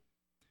school.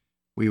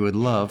 We would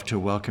love to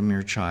welcome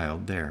your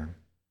child there.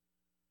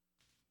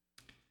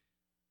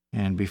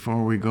 And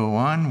before we go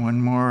on,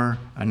 one more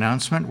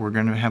announcement. We're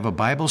going to have a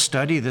Bible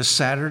study this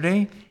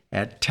Saturday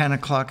at 10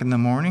 o'clock in the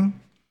morning.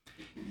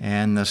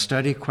 And the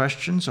study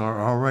questions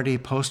are already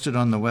posted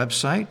on the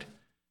website.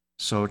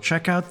 So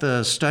check out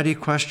the study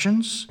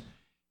questions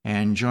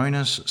and join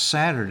us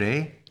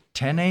Saturday,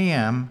 10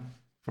 a.m.,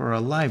 for a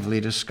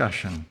lively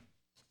discussion.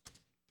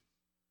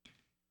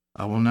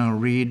 I will now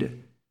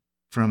read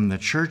from the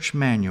Church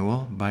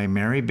Manual by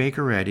Mary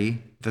Baker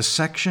Eddy, the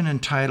section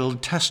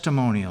entitled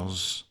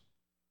Testimonials.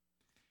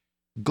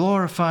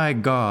 Glorify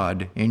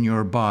God in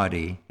your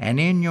body and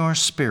in your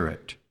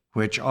spirit,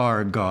 which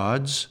are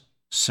God's,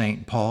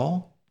 St.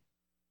 Paul.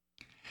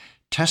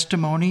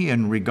 Testimony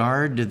in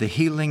regard to the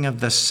healing of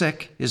the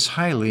sick is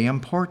highly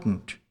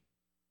important.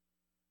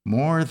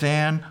 More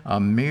than a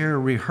mere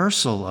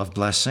rehearsal of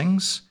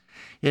blessings,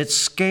 it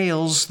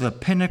scales the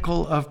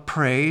pinnacle of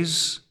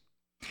praise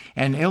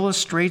and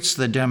illustrates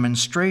the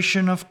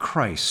demonstration of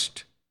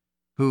Christ,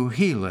 who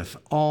healeth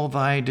all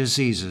thy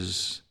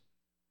diseases.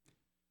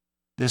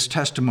 This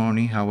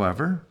testimony,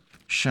 however,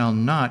 shall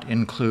not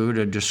include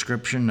a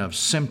description of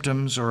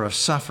symptoms or of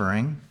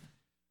suffering,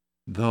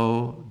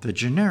 though the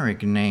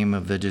generic name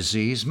of the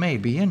disease may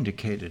be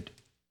indicated.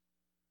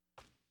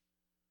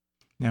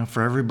 Now,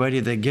 for everybody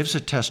that gives a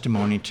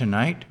testimony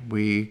tonight,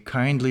 we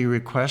kindly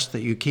request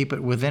that you keep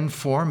it within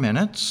 4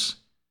 minutes.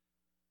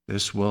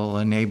 This will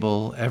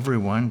enable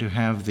everyone to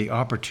have the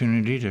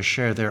opportunity to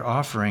share their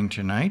offering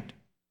tonight.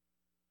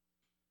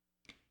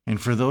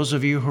 And for those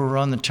of you who are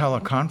on the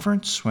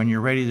teleconference, when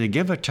you're ready to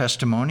give a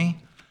testimony,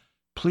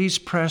 please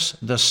press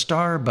the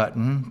star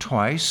button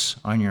twice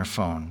on your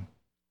phone.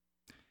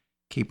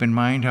 Keep in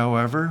mind,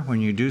 however, when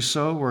you do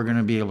so, we're going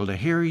to be able to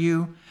hear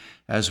you,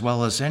 as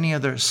well as any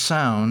other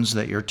sounds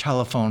that your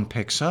telephone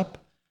picks up.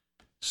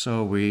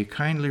 So we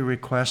kindly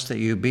request that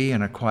you be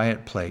in a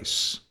quiet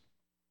place.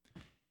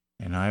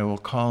 And I will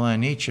call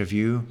on each of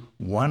you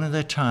one at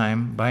a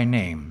time by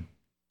name.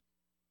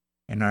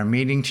 And our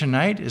meeting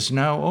tonight is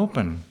now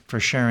open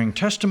for sharing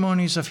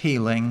testimonies of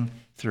healing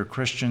through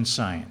Christian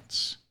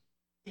Science.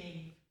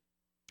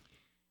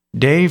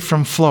 Dave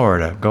from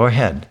Florida, go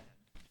ahead.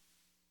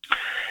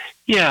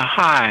 Yeah,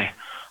 hi.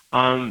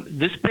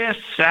 This past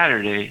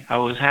Saturday, I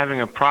was having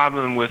a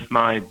problem with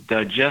my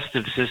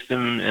digestive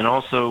system and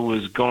also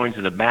was going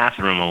to the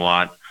bathroom a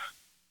lot.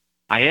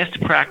 I asked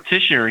a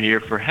practitioner here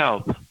for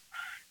help.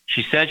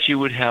 She said she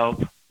would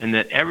help and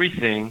that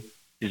everything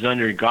is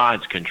under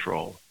God's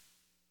control.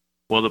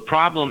 Well, the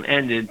problem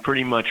ended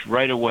pretty much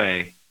right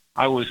away.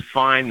 I was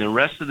fine the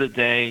rest of the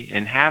day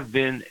and have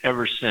been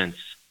ever since.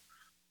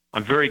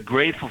 I'm very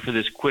grateful for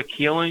this quick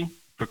healing,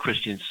 for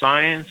Christian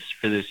Science,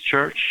 for this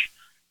church,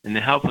 and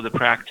the help of the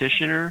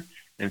practitioner.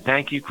 And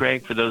thank you,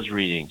 Craig, for those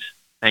readings.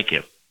 Thank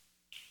you.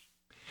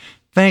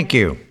 Thank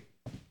you.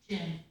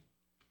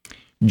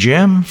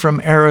 Jim from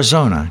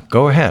Arizona,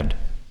 go ahead.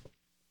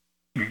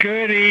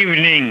 Good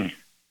evening.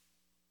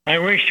 I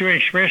wish to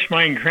express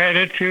my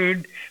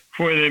gratitude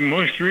for the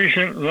most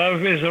recent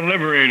Love is a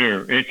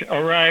Liberator. It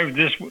arrived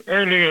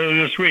earlier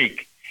this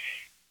week.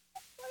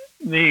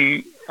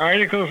 The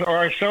articles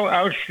are so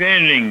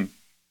outstanding,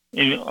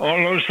 and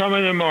although some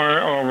of them are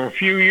of a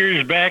few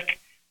years back,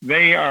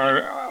 they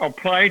are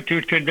applied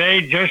to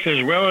today just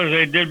as well as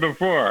they did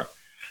before.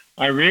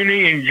 I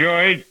really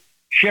enjoyed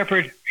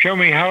Shepherd, Show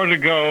Me How to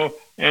Go,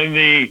 and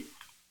the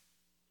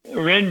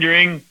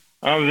rendering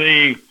of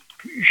the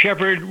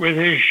shepherd with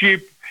his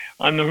sheep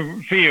on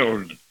the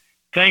field.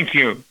 Thank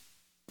you.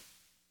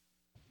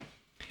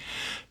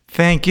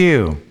 Thank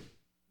you.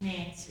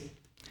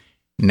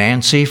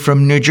 Nancy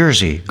from New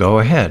Jersey, go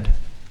ahead.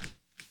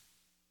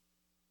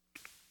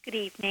 Good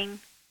evening.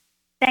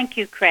 Thank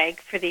you,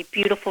 Craig, for the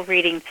beautiful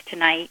readings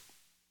tonight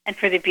and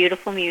for the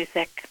beautiful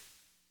music.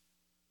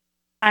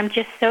 I'm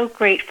just so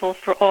grateful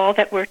for all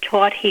that we're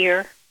taught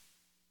here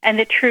and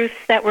the truths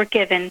that we're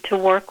given to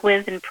work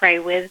with and pray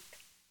with.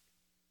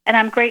 And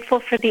I'm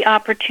grateful for the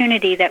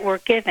opportunity that we're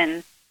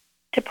given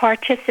to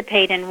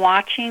participate in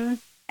watching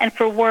and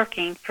for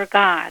working for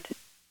God.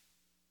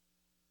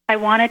 I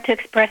wanted to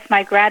express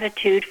my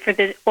gratitude for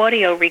the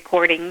audio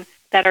recordings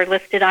that are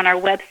listed on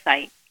our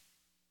website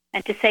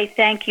and to say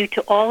thank you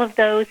to all of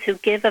those who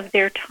give of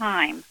their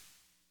time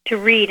to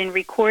read and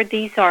record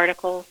these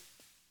articles.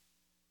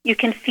 You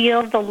can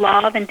feel the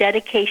love and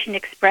dedication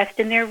expressed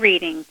in their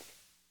readings,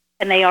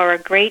 and they are a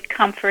great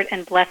comfort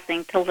and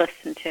blessing to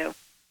listen to.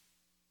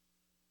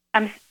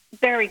 I'm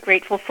very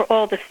grateful for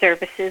all the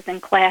services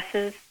and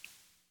classes,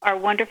 our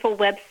wonderful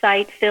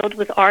website filled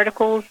with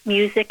articles,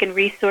 music, and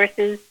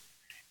resources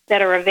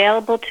that are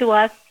available to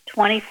us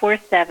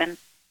 24/7.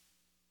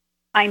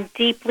 I'm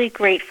deeply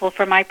grateful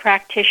for my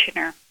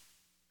practitioner,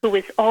 who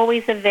is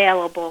always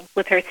available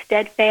with her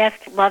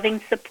steadfast, loving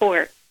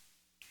support,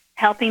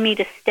 helping me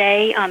to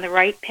stay on the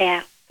right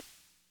path.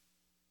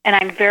 And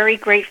I'm very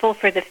grateful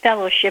for the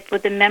fellowship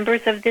with the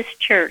members of this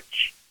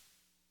church,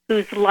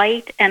 whose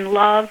light and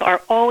love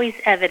are always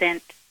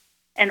evident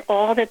in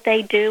all that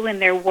they do in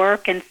their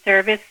work and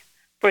service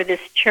for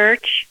this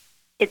church,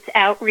 its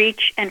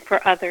outreach, and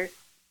for others.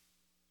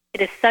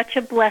 It is such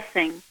a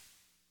blessing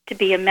to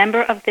be a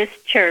member of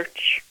this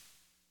church,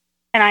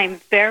 and I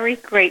am very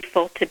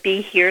grateful to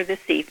be here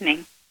this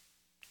evening.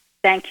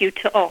 Thank you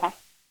to all.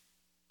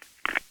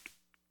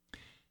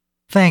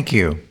 Thank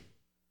you.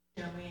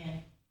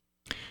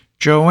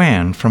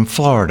 Joanne from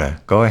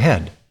Florida, go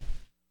ahead.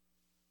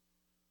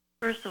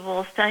 First of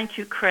all, thank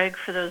you, Craig,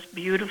 for those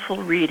beautiful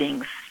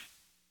readings.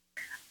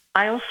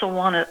 I also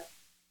want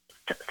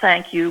to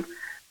thank you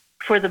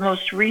for the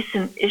most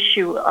recent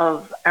issue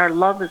of our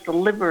Love is the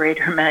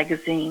Liberator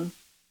magazine.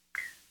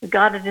 We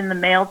got it in the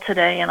mail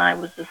today, and I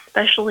was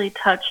especially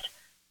touched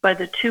by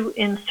the two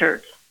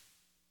inserts,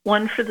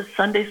 one for the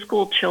Sunday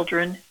school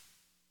children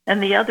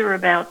and the other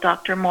about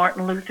Dr.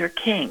 Martin Luther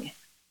King.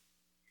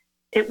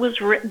 It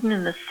was written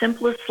in the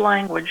simplest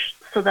language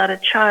so that a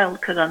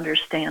child could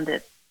understand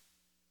it,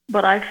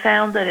 but I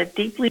found that it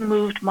deeply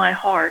moved my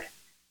heart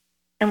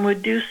and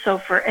would do so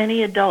for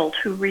any adult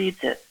who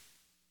reads it.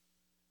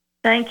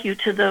 Thank you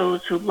to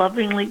those who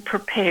lovingly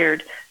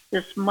prepared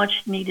this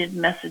much-needed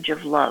message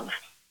of love.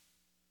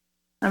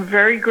 I'm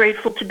very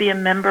grateful to be a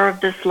member of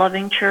this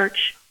loving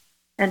church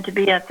and to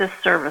be at this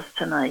service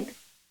tonight.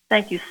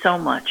 Thank you so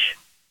much.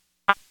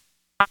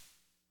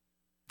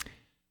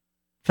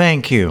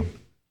 Thank you.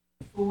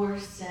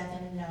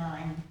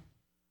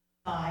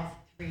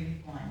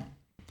 479-531.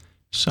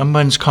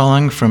 Someone's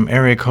calling from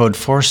area code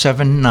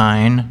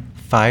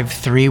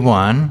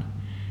 479-531.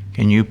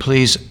 Can you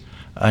please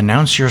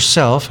announce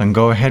yourself and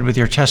go ahead with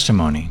your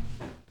testimony?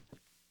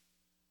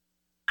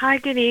 Hi,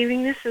 good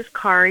evening. This is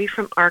Kari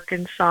from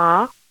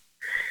Arkansas.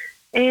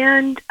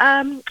 And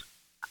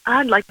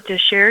I'd like to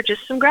share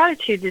just some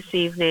gratitude this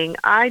evening.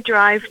 I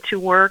drive to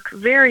work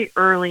very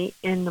early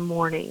in the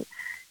morning,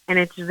 and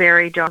it's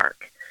very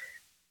dark.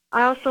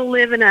 I also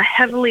live in a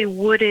heavily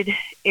wooded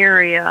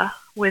area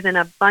with an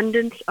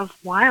abundance of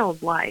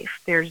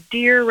wildlife. There's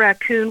deer,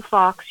 raccoon,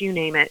 fox, you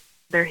name it,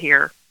 they're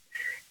here.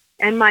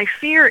 And my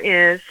fear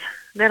is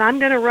that I'm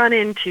going to run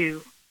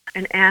into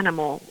an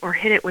animal or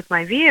hit it with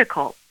my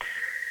vehicle.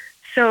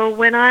 So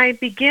when I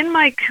begin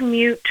my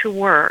commute to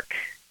work,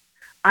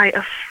 I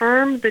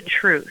affirm the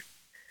truth.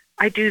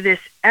 I do this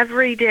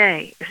every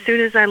day as soon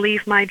as I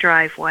leave my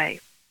driveway.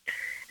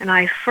 And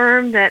I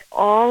affirm that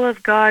all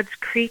of God's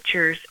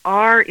creatures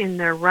are in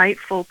their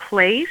rightful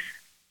place.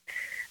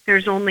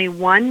 There's only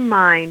one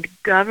mind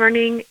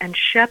governing and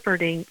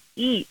shepherding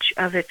each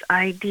of its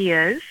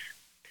ideas,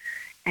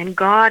 and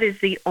God is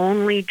the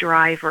only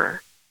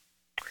driver.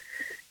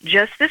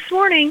 just this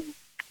morning,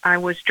 I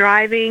was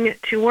driving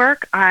to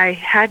work. I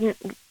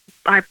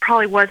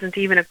probably wasn't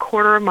even a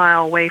quarter of a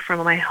mile away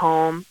from my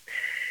home,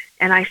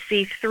 and I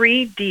see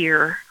 3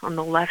 deer on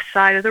the left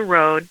side of the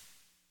road.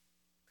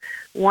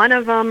 One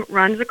of them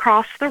runs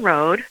across the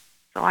road,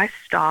 so I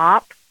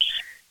stop,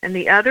 and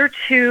the other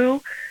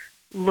 2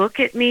 look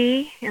at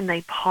me, and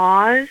they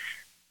pause,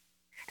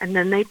 and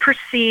then they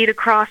proceed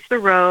across the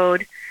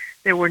road.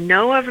 There were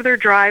no other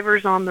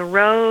drivers on the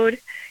road,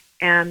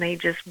 and they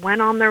just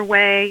went on their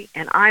way,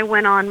 and I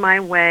went on my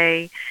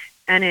way,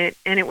 and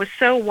it was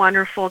so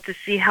wonderful to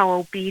see how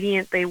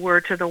obedient they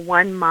were to the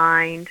one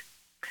mind.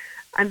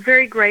 I'm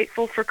very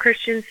grateful for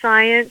Christian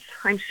Science.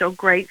 I'm so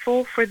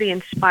grateful for the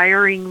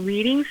inspiring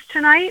readings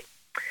tonight.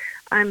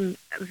 I'm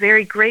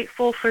very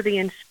grateful for the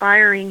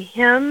inspiring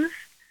hymns,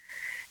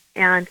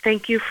 and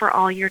thank you for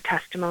all your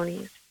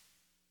testimonies.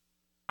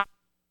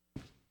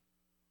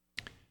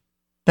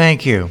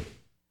 Thank you.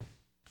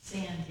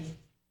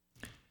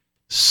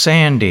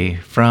 Sandy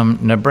from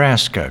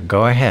Nebraska,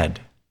 go ahead.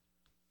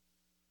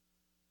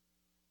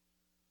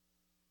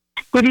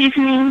 Good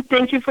evening.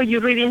 Thank you for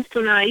your readings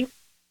tonight.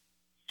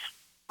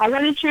 I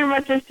want to share my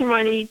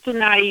testimony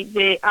tonight.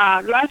 The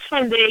last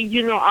Sunday,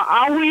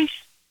 I always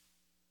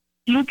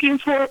looking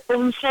for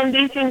on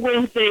Sundays and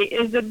Wednesdays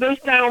is the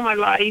best time of my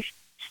life,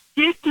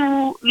 just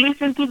to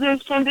listen to the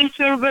Sunday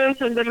service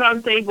and the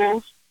round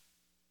tables.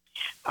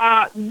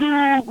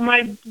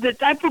 The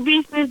type of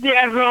business that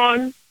I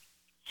run.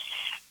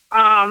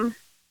 I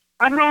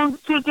run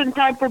certain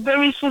type of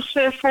very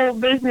successful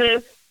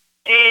business,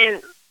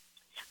 and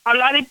a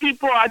lot of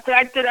people are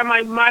attracted to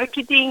my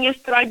marketing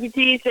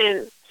strategies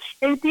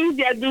and things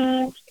that I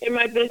do in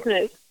my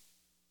business.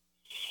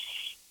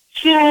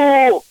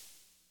 So,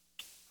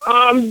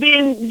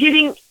 been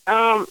getting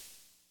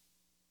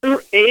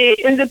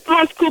in the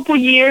past couple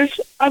years,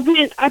 I've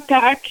been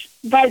attacked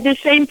by the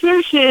same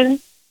person,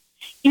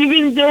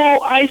 even though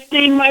I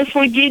stay in my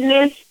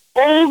forgiveness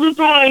all the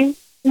time,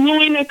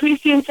 knowing a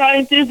Christian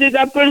Scientist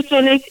that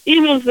person is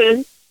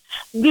innocent,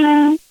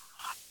 do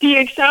the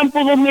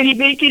example of Mary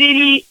Baker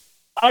Eddy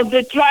of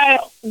the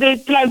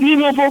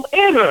tribunal of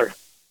error.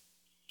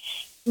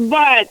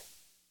 But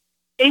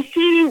it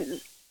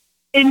seems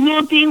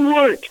nothing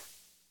worked.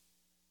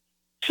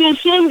 So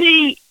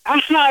Sunday, I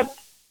had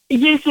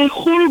just a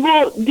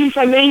horrible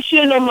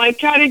defamation of my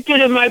character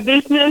and my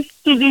business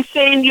to the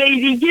same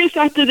lady just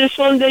after the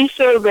Sunday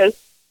service.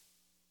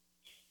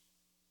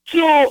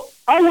 So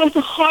I was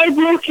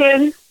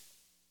heartbroken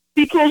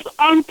because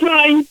I'm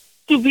trying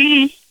to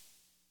be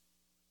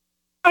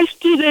a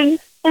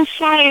student of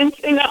science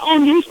and I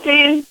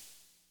understand.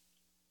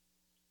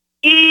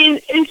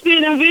 And it's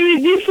been a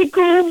very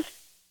difficult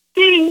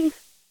thing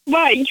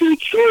by your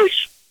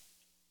church.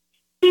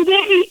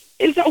 Today,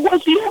 as I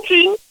was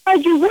looking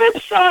at your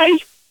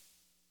website,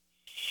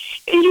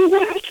 and your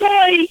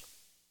website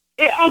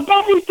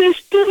about the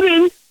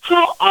student,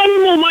 how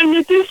animal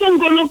magnetism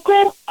going to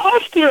come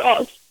after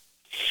us.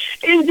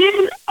 And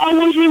then I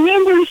was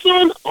remembering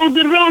some of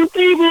the round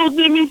table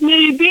that Miss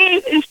Mary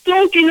Beth is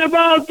talking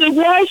about the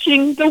watch.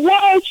 And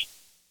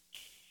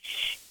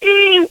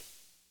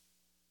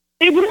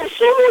it was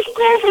so much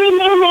comfort in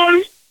my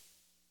heart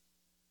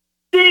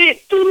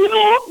to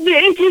know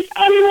that it is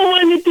animal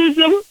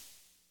magnetism.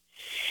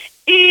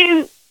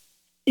 And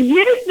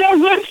yes, that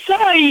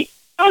website,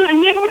 I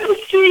never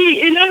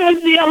see, and I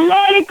see a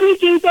lot of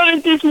Christian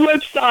Scientist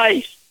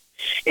websites.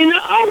 And I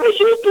always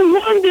used to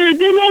wonder,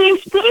 they're not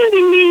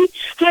explaining me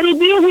how to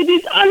deal with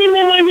this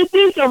animal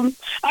magnetism.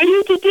 I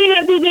used to think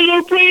I do the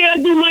Lord Prayer, I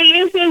do my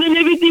lesson, and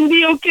everything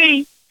be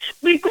okay.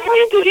 But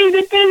going to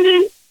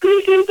independent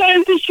Christian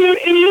Scientist Church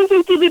and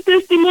listen to the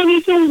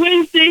testimonies on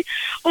Wednesday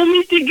of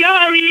Mr.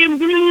 Gary and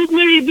Bruce,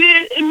 Mary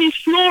Beth, and Miss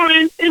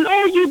Florence, and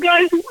all you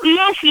guys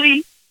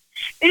lovely,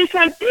 it's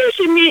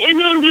teaching me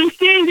and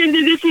understanding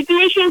that the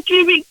situation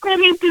keeps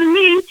coming to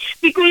me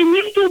because it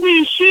needs to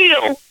be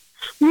healed.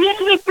 Not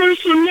the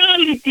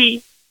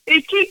personality.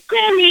 It keeps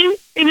coming,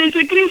 and as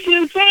a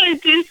Christian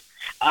Scientist,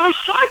 I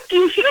have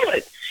to feel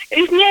it.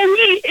 It's not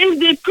me, it's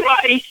the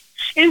Christ.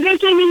 And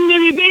that's what Ms.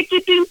 Mary Beth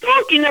has been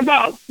talking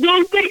about.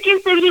 Don't take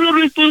personal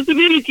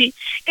responsibility.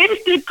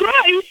 It's the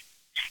Christ.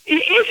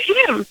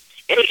 It's Him.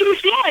 It's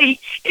His life.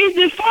 It's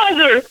the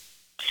Father.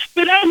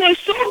 But I was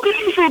so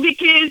grateful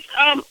because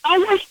I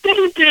was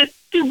tempted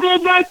to go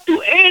back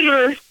to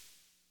error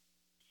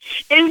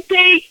and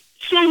take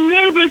some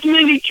nervous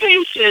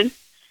medication.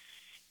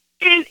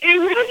 And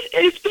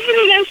it's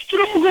been a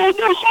struggle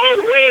the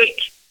whole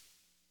week.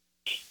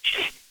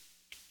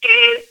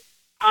 And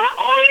I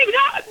only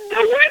got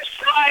the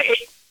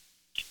website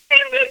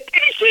and the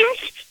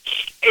patients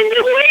and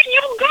the way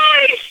you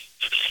guys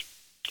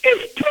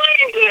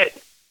explained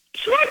it.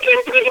 So I can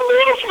pay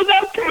more for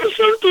that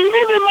person to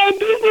know that my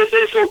business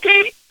is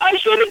okay. I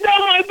shut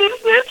down my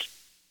business.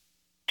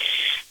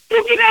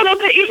 Took it out of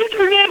the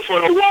internet for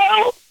a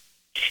while.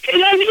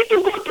 And I need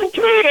to go to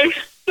prayer.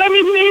 Let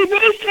me be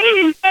very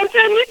saying. I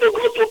said I need to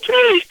go to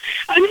prayer.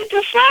 I need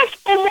to fast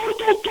from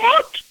mortal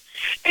thought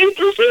and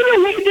to see the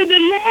way that the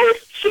Lord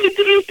it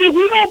is that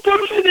we are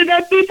perfect and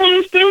that people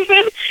is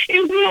perfect,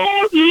 and we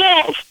all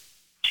love.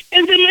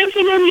 And the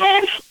lesson of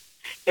love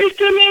is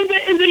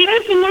tremendous, and the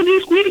lesson of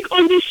this week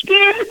on the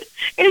Spirit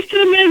is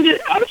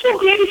tremendous. I'm so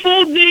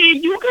grateful that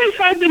you guys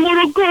had the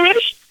moral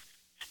courage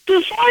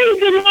to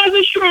find the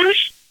Mother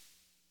Church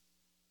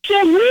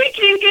so we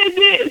can get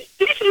this.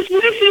 This is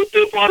blessing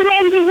people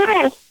around the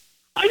world.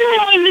 I don't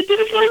know in the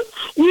different,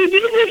 we've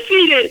been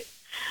defeated.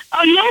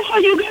 I love how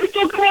you guys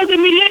talk about the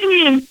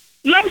millennium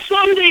last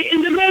Sunday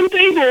in the round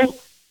table.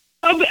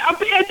 I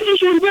pay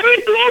attention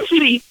very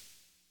closely.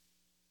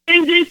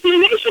 And the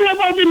explanation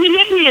about the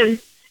millennium,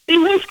 it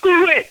was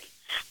correct.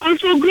 I'm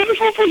so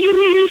grateful for your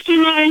readings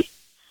tonight.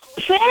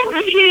 For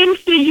the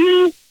hymns that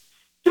you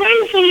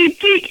prayerfully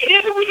pick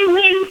every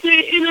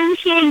Wednesday and on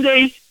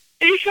Sundays.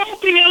 It's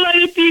helping a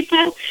lot of people,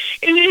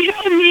 and it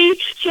helped me,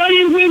 so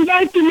I went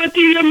back to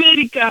Material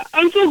America.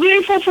 I'm so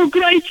grateful for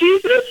Christ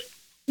Jesus,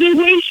 the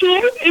Way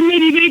Short, and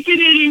Mary Baker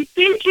Eddy.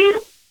 Thank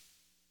you.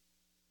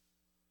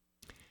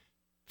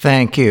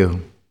 Thank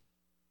you.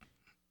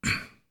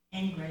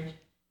 Ingrid.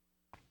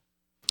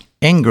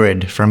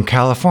 Ingrid from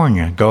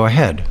California, go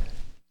ahead.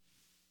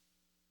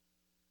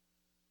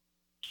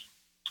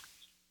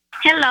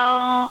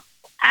 Hello.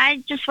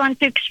 I just want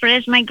to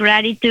express my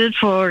gratitude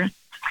for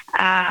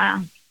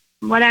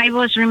what I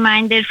was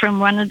reminded from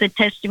one of the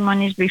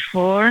testimonies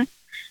before.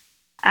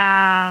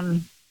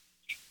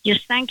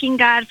 Just thanking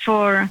God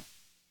for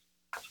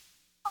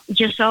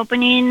just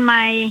opening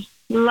my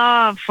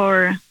love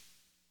for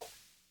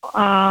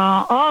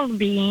all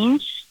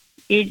beings.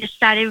 It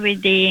started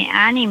with the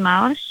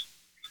animals.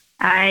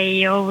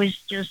 I always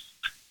just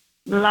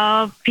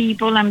love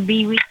people and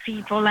be with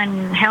people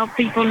and help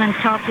people and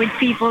talk with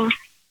people.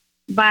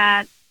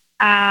 But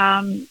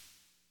I'm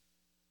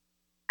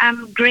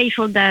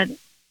grateful that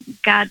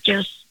God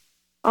just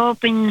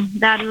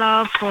opened that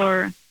love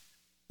for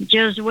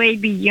just way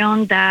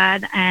beyond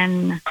that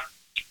and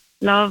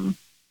love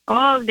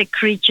all the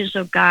creatures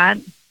of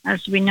God,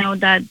 as we know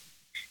that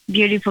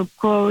beautiful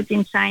quote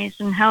in Science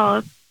and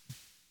Health.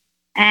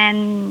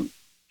 And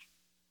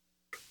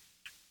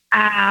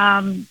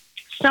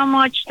so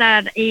much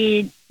that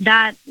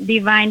that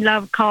divine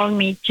love called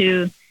me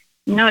to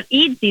not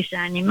eat these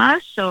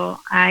animals, so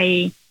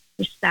I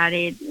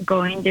started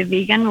going the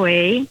vegan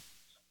way.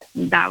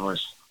 That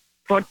was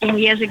 14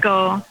 years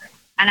ago,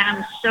 and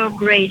I'm so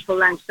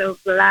grateful and so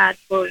glad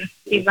for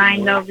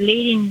divine love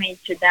leading me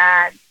to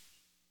that.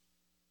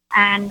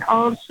 And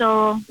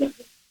also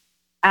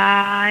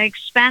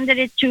expanded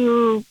it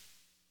to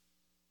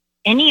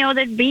any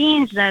other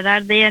beings that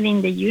are there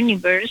in the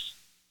universe,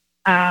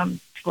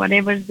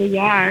 whatever they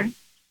are.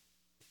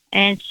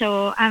 And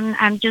so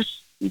I'm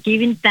just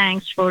giving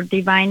thanks for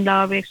divine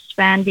love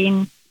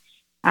expanding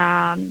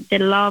the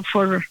love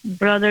for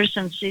brothers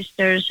and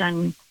sisters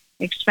and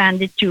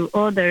expanded to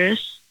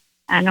others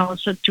and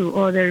also to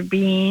other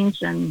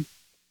beings and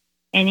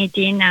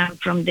anything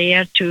from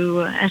there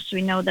to, as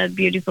we know, that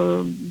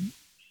beautiful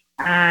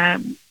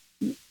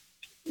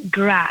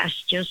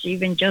grass, just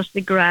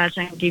the grass,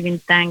 and giving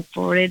thanks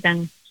for it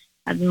and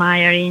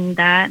admiring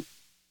that.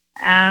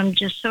 I'm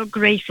just so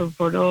grateful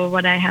for all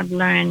what I have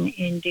learned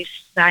in this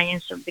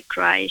science of the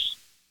Christ.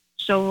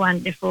 So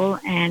wonderful,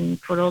 and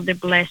for all the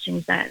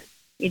blessings that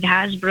it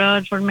has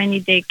brought for many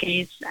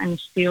decades and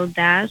still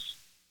does.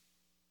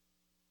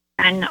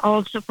 And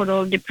also for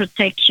all the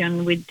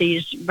protection with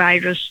this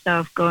virus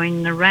stuff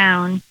going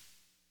around,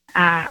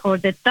 or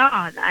the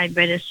thought, I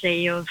better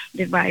say, of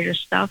the virus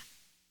stuff.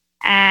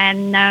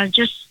 And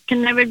just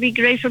can never be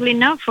grateful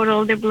enough for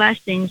all the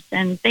blessings.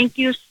 And thank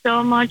you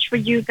so much for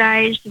you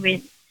guys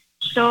with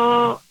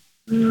so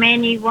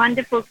many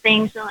wonderful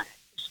things,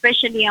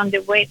 especially on the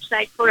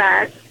website for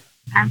us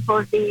and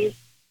for these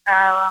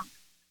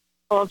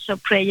also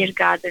prayer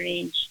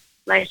gatherings.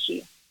 Bless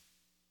you.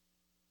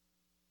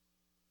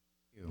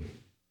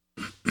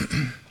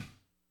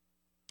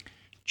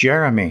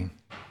 Jeremy.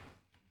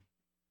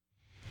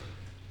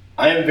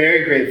 I am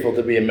very grateful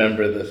to be a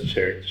member of this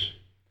church.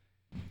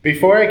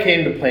 Before I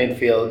came to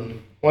Plainfield,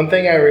 one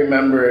thing I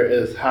remember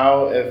is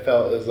how it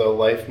felt as though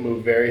life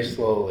moved very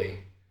slowly.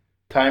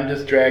 Time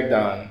just dragged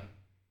on.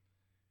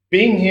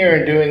 Being here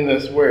and doing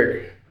this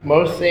work,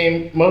 most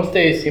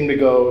days seem to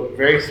go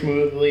very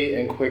smoothly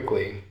and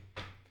quickly.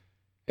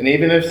 And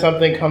even if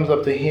something comes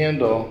up to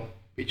handle,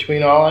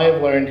 between all I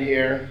have learned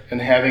here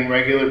and having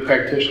regular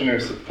practitioner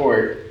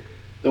support,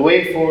 the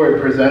way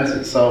forward presents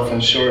itself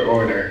in short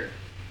order.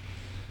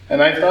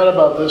 And I thought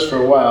about this for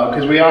a while,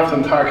 because we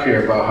often talk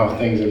here about how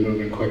things are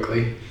moving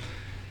quickly.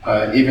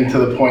 Even to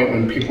the point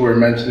when people were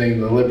mentioning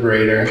the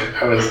Liberator,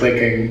 I was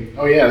thinking,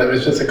 oh yeah, that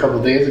was just a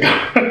couple days ago.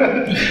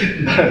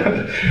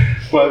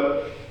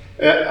 But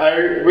I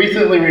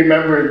recently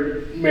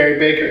remembered Mary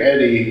Baker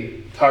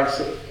Eddy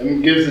talks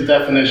and gives the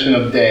definition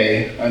of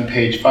day on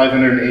page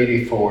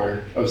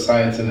 584 of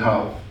Science and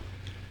Health.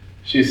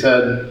 She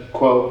said,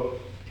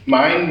 quote,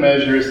 "Mind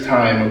measures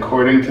time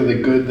according to the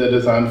good that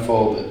is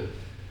unfolded.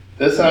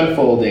 This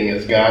unfolding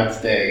is God's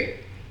day,"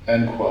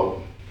 end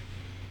quote.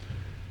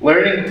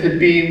 Learning to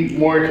be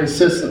more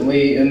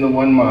consistently in the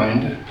one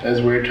mind,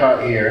 as we're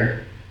taught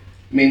here,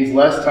 means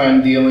less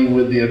time dealing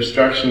with the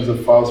obstructions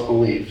of false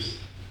beliefs.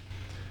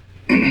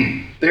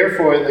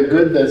 Therefore, the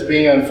good that's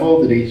being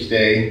unfolded each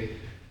day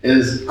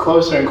is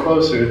closer and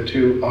closer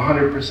to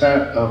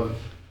 100% of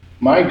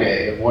my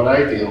day, of what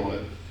I deal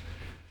with.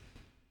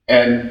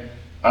 And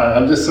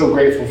I'm just so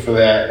grateful for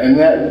that. And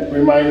that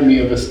reminded me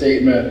of a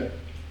statement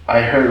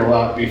I heard a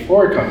lot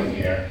before coming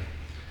here.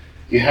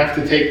 You have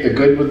to take the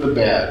good with the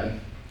bad.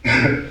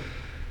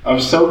 I'm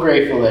so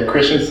grateful that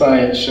Christian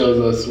Science shows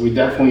us we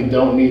definitely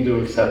don't need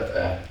to accept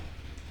that.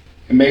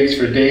 It makes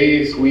for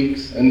days,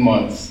 weeks, and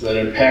months that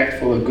are packed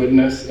full of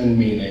goodness and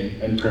meaning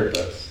and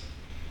purpose.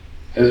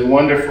 It is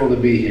wonderful to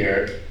be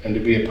here and to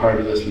be a part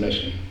of this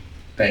mission.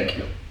 Thank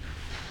you.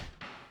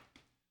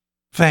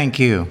 Thank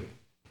you.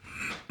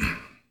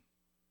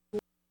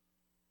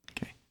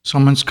 Okay.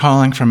 Someone's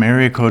calling from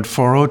area code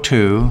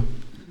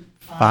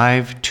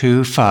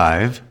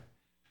 402-525.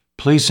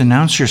 Please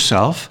announce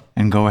yourself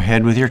and go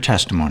ahead with your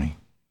testimony.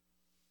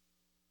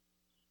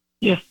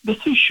 Yes,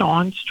 this is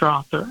Sean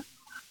Strother.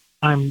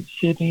 I'm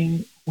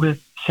sitting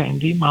with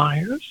Sandy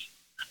Myers.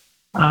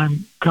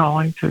 I'm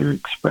calling to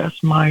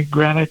express my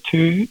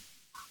gratitude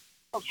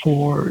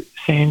for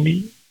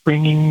Sandy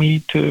bringing me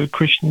to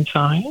Christian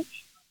Science,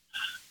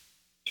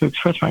 to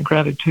express my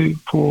gratitude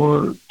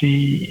for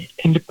the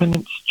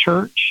Independence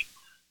Church,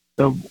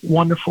 the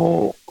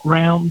wonderful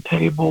round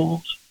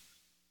tables,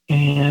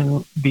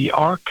 and the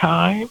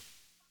archive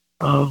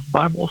of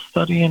Bible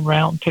study and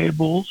round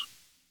tables,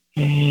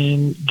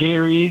 and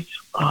Gary's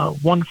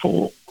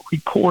wonderful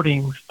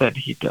recordings that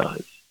he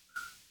does.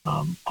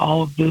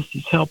 All of this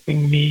is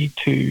helping me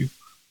to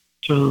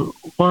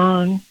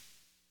learn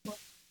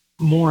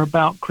more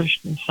about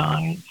Christian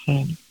Science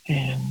and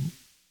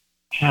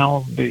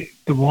how the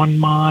one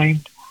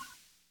mind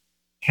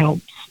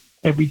helps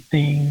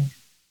everything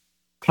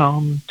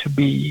come to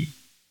be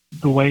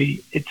the way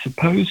it's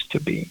supposed to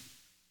be,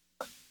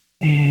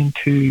 and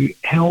to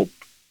help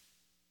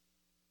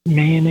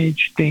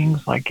manage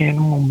things like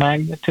animal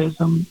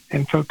magnetism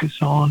and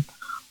focus on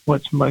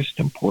what's most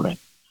important,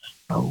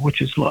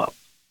 which is love.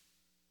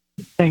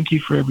 Thank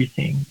you for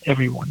everything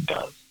everyone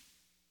does.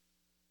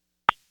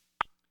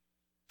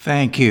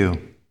 Thank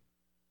you.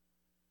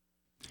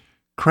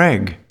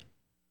 Craig.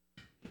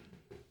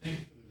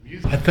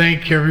 I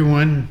thank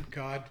everyone,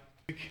 God.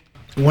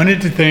 I wanted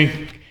to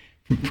thank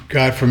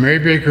God for Mary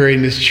Baker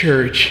in this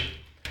church,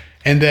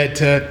 and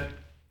that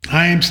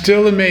I am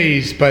still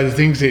amazed by the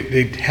things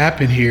that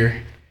happen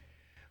here.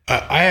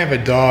 I have a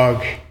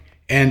dog,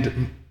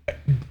 and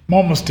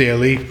almost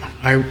daily,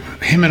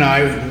 him and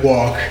I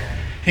walk,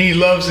 and he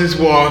loves his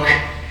walk.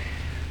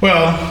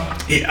 Well,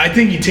 I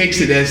think he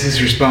takes it as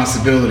his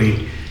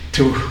responsibility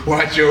to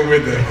watch over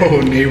the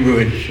whole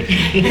neighborhood.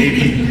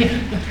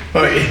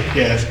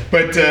 Yes,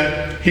 but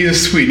he's a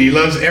sweet, and he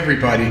loves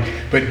everybody.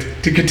 But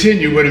to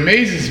continue, what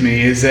amazes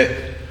me is that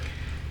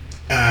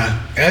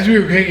as we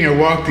were taking a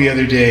walk the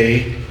other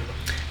day,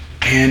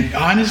 and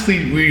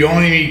honestly, we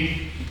only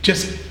meet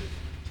just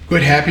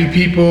good, happy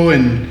people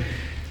and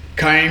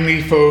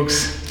kindly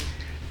folks.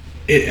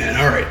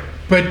 All right.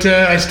 But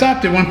I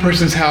stopped at one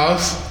person's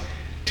house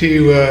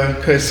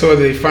because I saw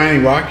they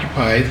finally were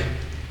occupied.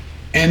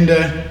 And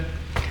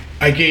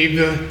I gave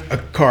a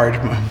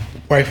card, my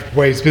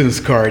wife's business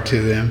card,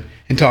 to them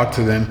and talked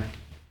to them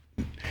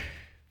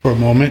for a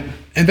moment.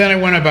 And then I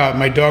went about.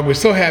 My dog was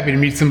so happy to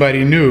meet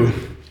somebody new.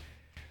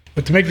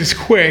 But to make this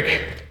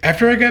quick,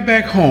 after I got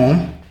back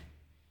home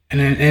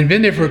and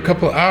been there for a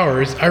couple of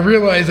hours, I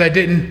realized I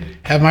didn't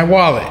have my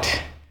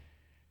wallet.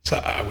 So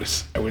I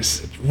was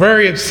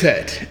very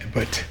upset.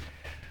 But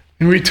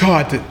when we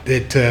taught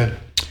that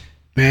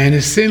man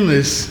is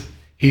sinless,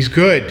 he's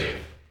good.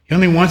 He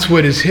only wants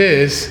what is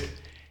his,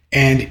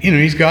 and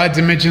he's God's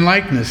image and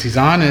likeness. He's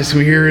honest.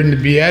 We hear in the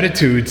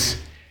Beatitudes,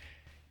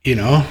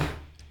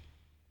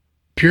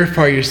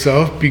 purify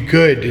yourself, be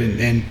good,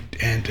 and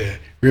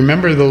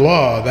remember the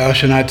law, thou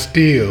shalt not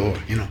steal.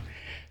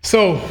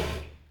 So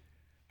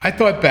I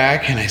thought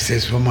back and I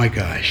says, oh my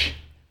gosh,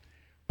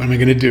 what am I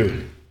going to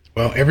do?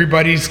 Well,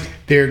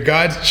 they're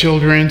God's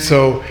children,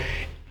 so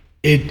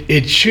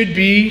it should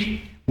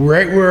be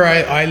right where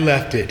I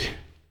left it.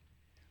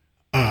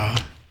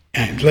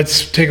 And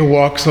let's take a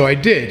walk. So I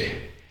did,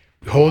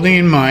 holding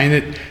in mind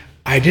that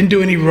I didn't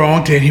do any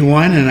wrong to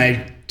anyone, and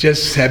I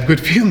just have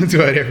good feelings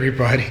about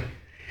everybody.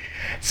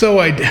 So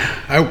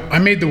I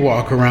made the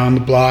walk around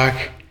the block,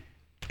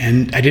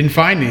 and I didn't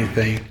find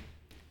anything.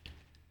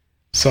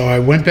 So I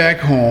went back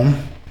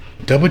home,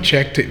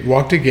 double-checked it,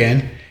 walked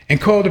again,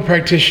 and called a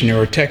practitioner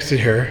or texted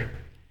her,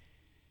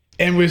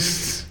 and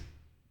was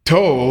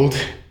told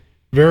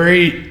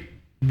very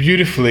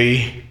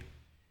beautifully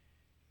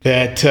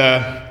that,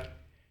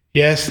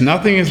 yes,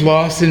 nothing is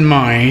lost in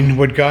mine.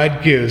 What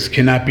God gives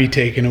cannot be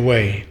taken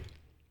away.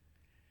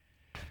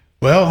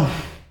 Well,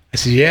 I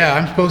said, yeah,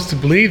 I'm supposed to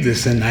believe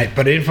this, but I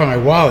didn't find my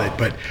wallet,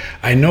 but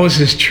I know this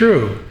is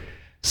true.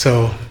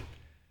 So,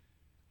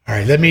 all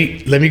right, let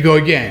me go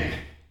again.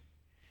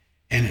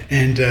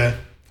 And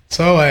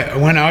So I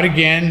went out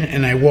again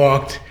and I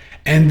walked,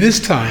 and this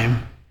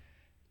time,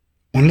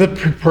 one of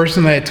the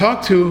person that I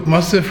talked to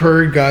must have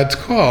heard God's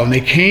call, and they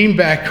came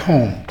back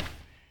home.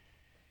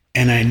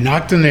 And I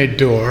knocked on their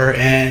door,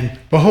 and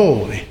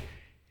behold,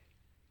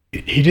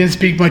 he didn't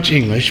speak much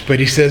English, but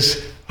he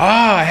says,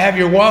 I have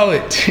your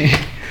wallet.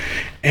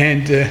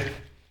 And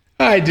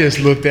I just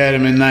looked at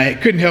him, and I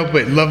couldn't help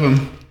but love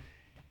him.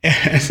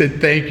 And I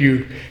said, thank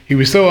you. He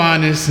was so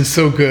honest and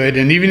so good,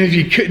 and even if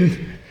he couldn't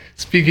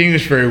speak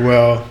English very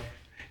well,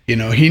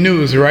 he knew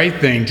it was the right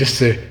thing just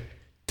to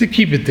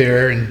keep it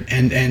there, and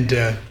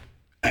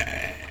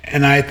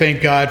I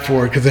thank God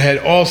for it, because I had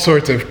all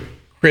sorts of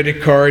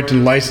credit cards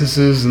and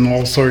licenses and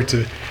all sorts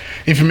of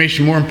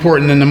information more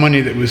important than the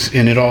money that was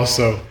in it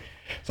also.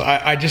 So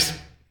I guess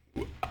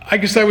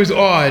I was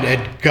awed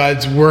at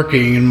God's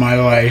working in my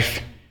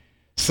life.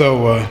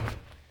 So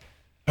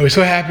I was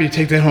so happy to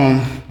take that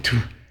home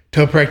to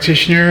tell a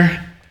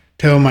practitioner,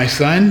 tell my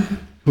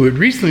son, who had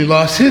recently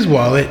lost his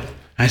wallet.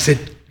 I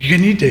said, you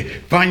need to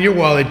find your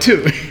wallet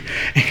too.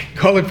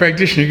 Call the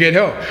practitioner, get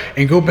help,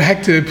 and go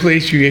back to the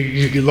place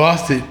you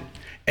lost it,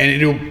 and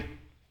it'll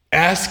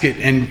ask it,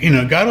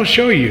 and God will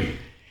show you.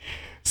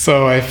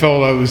 So I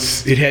felt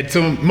it had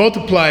so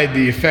multiplied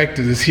the effect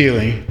of this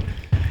healing.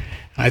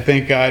 I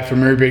thank God for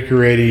Mary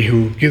Baker Eddy,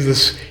 who gives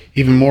us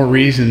even more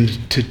reason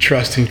to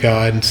trust in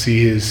God and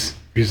see His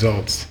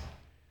results.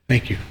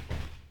 Thank you.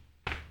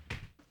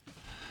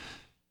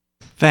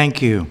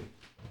 Thank you.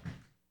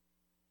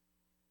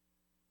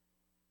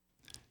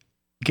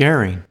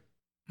 Gary.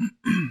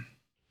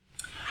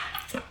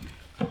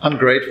 I'm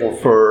grateful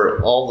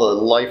for all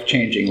the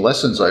life-changing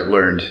lessons I've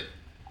learned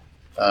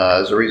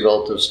as a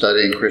result of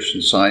studying Christian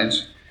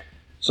Science.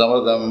 Some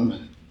of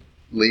them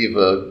leave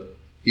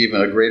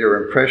even a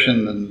greater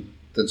impression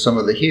than some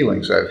of the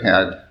healings I've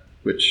had,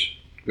 which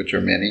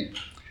are many.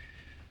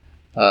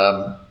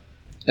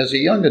 As a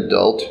young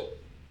adult,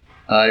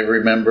 I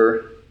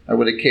remember I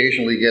would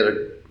occasionally get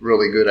a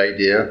really good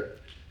idea,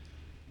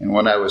 and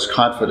when I was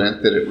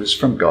confident that it was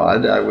from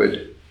God, I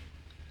would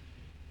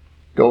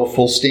go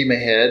full steam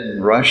ahead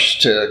and rush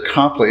to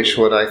accomplish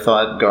what I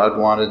thought God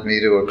wanted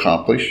me to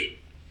accomplish.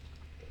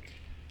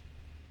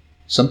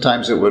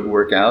 Sometimes it would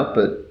work out,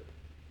 but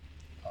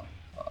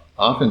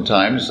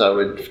oftentimes I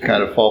would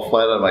kind of fall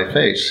flat on my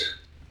face.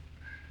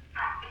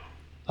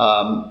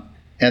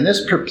 And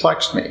this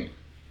perplexed me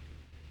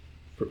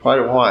for quite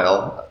a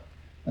while,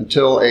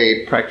 until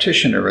a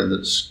practitioner in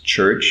this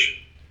church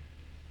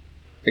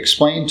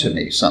explained to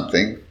me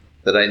something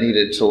that I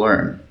needed to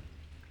learn.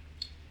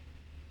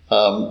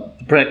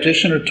 The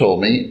practitioner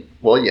told me,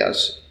 well,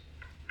 yes,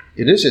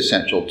 it is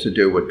essential to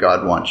do what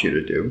God wants you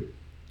to do,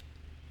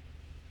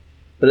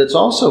 but it's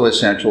also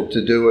essential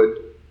to do it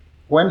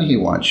when He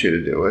wants you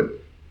to do it,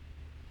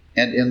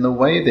 and in the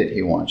way that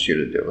He wants you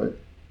to do it.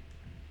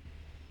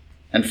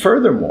 And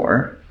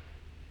furthermore,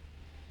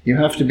 you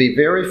have to be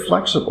very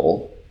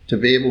flexible to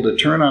be able to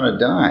turn on a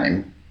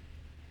dime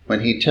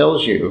when He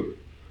tells you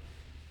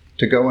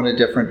to go in a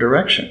different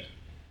direction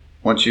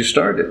once you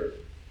started.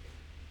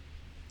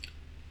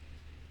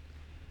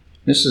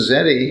 Mrs.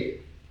 Eddy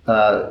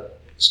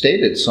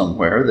stated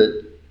somewhere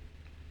that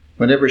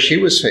whenever she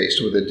was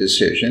faced with a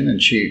decision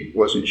and she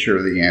wasn't sure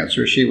of the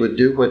answer, she would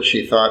do what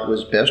she thought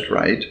was best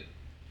right,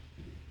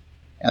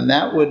 and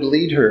that would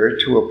lead her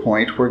to a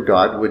point where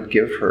God would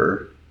give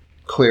her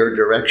clear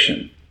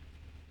direction,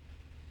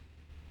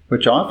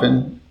 which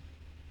often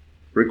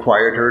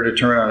required her to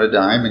turn on a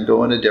dime and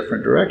go in a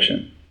different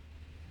direction.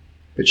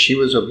 But she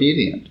was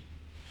obedient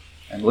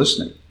and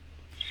listening.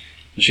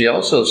 She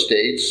also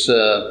states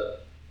that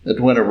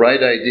when a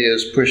right idea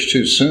is pushed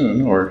too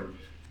soon, or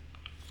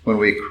when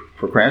we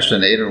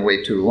procrastinate and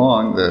wait too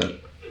long, the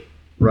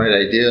right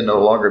idea no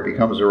longer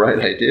becomes a right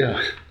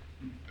idea.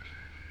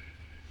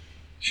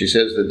 She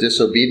says the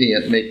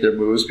disobedient make their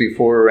moves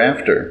before or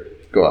after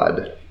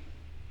God.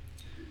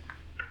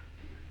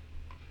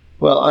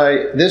 Well,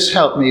 this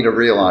helped me to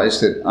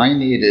realize that I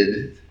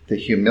needed the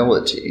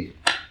humility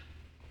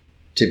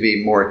to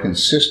be more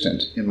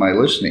consistent in my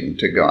listening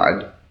to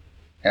God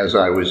as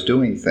I was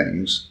doing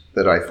things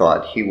that I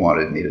thought He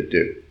wanted me to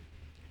do.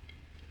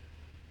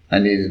 I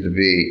needed to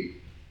be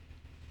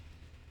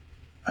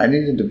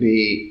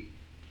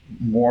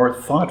more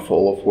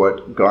thoughtful of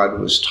what God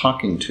was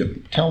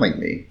telling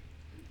me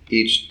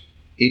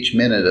each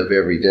minute of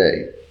every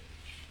day.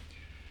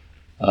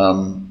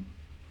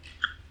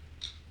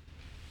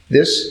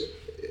 This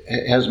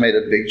has made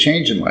a big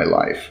change in my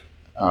life.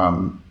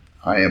 I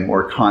am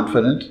more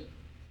confident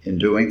in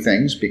doing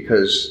things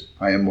because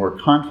I am more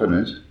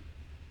confident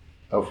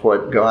of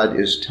what God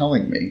is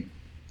telling me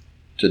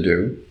to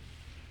do,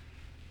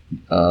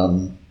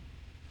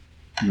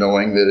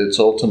 knowing that it's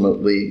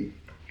ultimately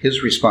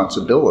His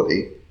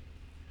responsibility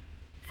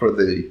for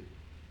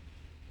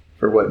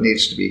what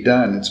needs to be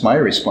done. It's my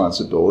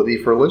responsibility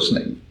for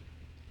listening.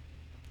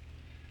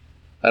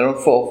 I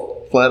don't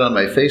fall flat on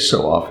my face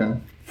so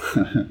often,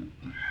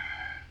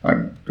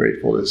 I'm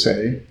grateful to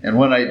say. And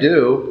when I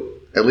do,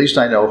 at least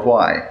I know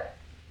why.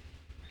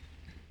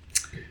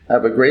 I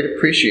have a great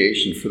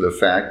appreciation for the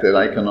fact that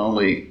I can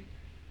only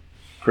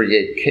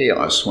create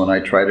chaos when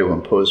I try to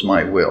impose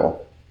my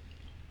will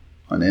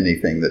on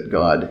anything that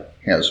God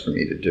has for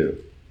me to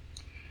do.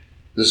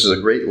 This is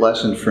a great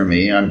lesson for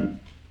me.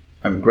 I'm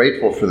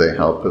grateful for the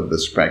help of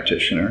this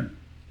practitioner.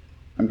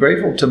 I'm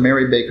grateful to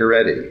Mary Baker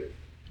Eddy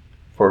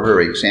for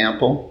her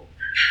example,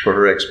 for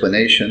her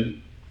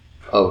explanation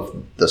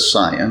of the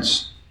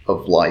science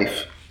of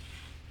life,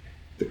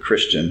 the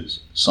Christian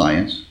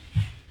science.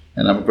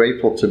 And I'm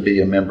grateful to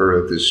be a member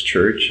of this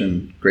church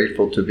and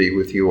grateful to be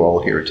with you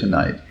all here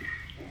tonight.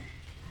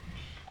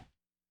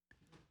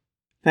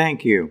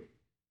 Thank you.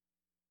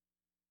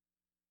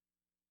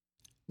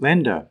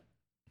 Linda.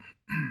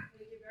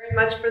 Thank you very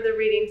much for the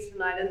readings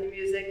tonight and the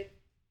music.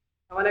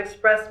 I want to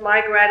express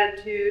my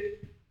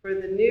gratitude for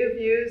the new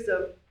views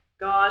of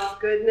God's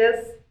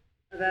goodness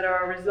that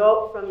are a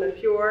result from the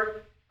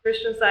pure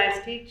Christian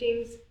Science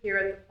teachings here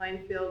at the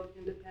Plainfield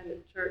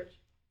Independent Church.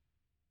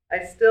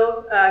 I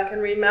still can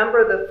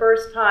remember the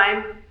first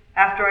time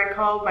after I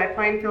called my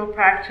Plainfield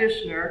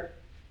practitioner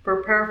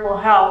for prayerful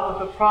help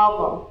with a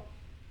problem.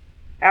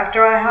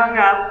 After I hung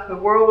up, the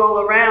world all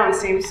around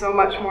seemed so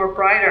much more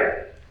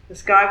brighter. The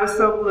sky was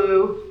so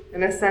blue,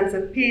 and a sense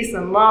of peace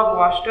and love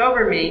washed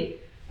over me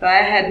that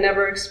I had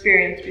never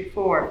experienced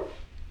before.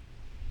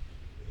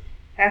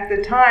 At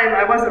the time,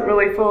 I wasn't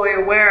really fully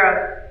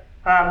aware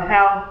of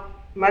how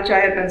much I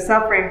had been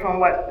suffering from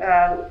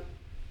what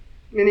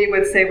many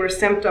would say were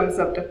symptoms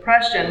of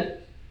depression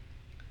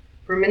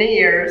for many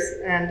years,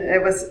 and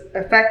it was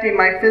affecting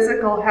my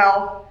physical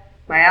health,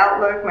 my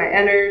outlook, my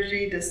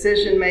energy,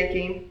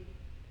 decision-making.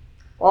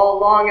 All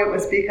along, it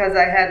was because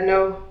I had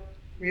no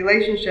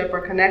relationship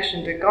or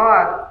connection to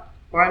God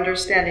or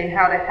understanding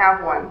how to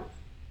have one.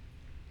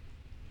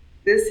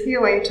 This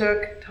healing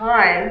took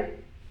time,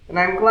 and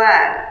I'm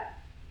glad,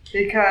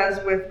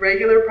 because with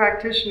regular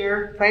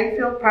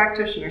Plainfield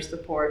practitioner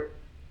support,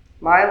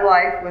 my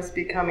life was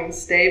becoming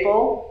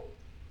stable,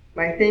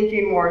 my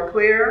thinking more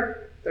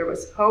clear, there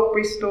was hope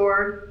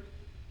restored,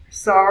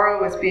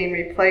 sorrow was being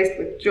replaced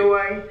with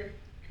joy,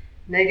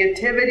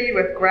 negativity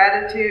with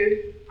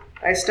gratitude.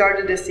 I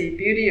started to see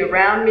beauty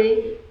around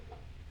me,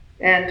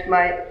 and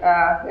my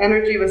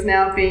energy was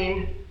now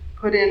being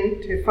put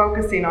into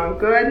focusing on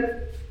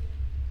good.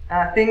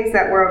 Things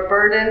that were a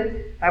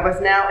burden, I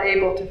was now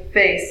able to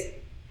face.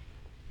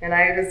 And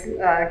I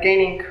was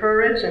gaining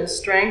courage and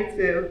strength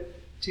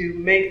to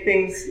make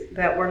things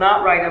that were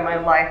not right in my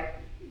life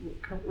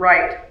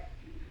right.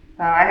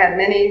 I had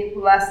many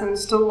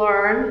lessons to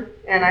learn,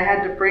 and I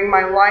had to bring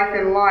my life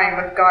in line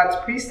with God's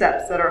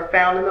precepts that are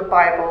found in the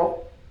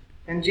Bible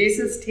and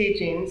Jesus'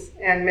 teachings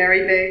and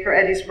Mary Baker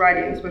Eddy's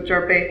writings, which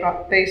are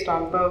based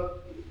on both.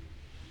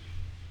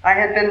 I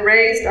had been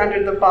raised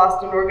under the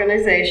Boston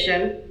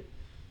organization,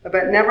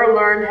 but never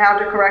learned how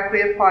to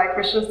correctly apply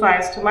Christian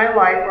Science to my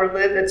life or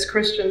live its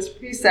Christian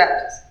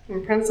precepts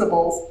and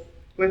principles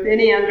with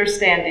any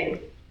understanding.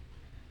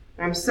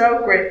 I'm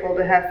so grateful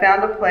to have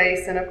found a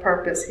place and a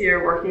purpose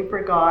here working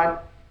for God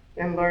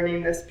and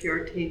learning this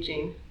pure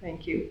teaching.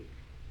 Thank you.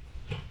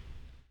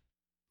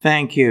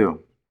 Thank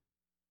you.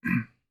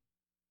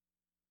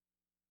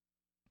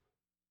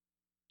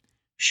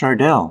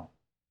 Chardell.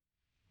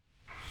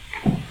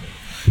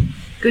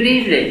 Good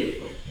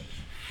evening.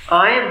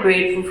 I am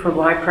grateful for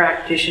my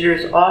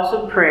practitioner's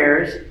awesome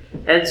prayers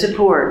and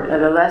support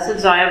and the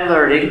lessons I am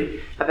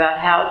learning about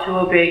how to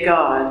obey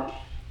God.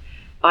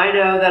 I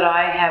know that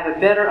I have a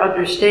better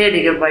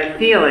understanding of my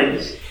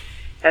feelings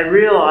and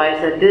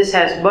realize that this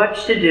has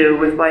much to do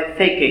with my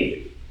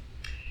thinking.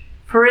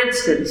 For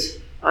instance,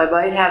 I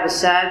might have a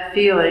sad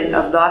feeling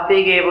of not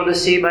being able to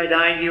see my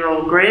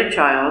 9-year-old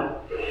grandchild,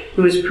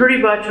 who is pretty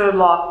much on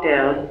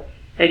lockdown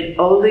and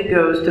only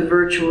goes to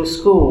virtual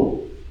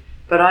school.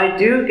 But I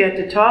do get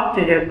to talk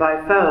to him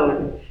by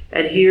phone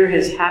and hear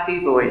his happy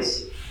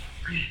voice.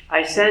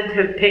 I send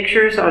him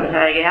pictures on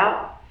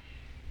Hangout,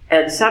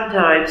 and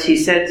sometimes he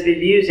sends me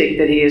music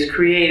that he has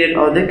created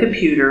on the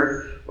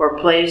computer or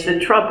plays the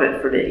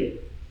trumpet for me.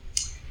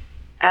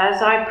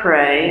 As I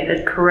pray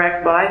and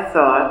correct my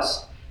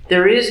thoughts,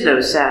 there is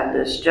no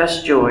sadness,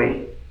 just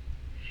joy.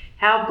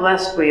 How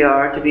blessed we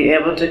are to be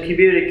able to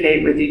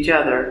communicate with each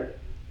other.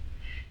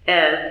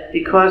 And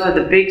because of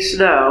the big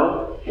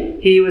snow,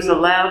 he was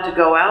allowed to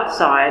go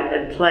outside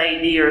and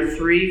play near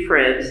 3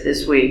 friends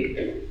this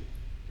week.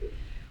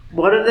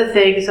 One of the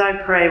things I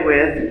pray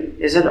with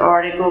is an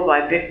article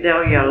by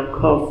Bicknell Young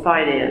called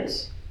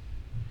Finance.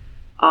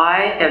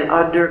 I am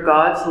under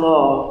God's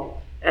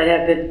law and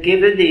have been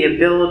given the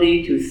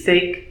ability to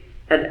think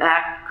and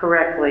act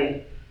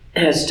correctly,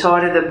 as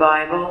taught in the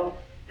Bible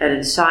and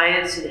in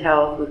Science and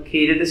Health with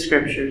Key to the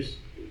Scriptures.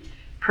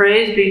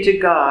 Praise be to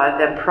God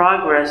that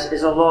progress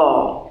is a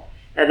law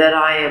and that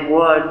I am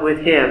one with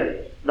Him,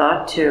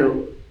 not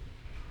two.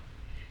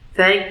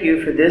 Thank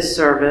you for this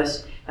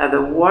service and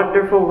the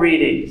wonderful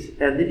readings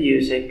and the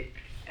music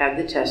and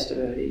the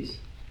testimonies.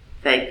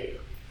 Thank you.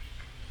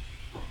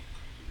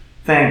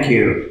 Thank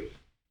you.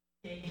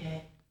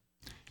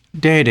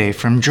 Day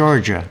from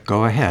Georgia.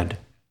 Go ahead.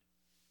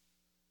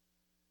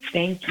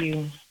 Thank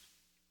you.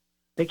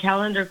 The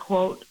calendar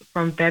quote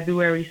from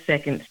February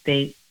 2nd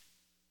states,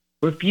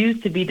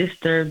 "Refuse to be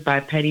disturbed by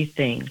petty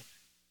things.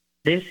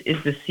 This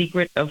is the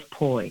secret of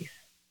poise."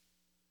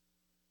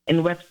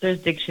 In Webster's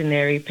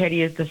dictionary,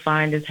 petty is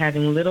defined as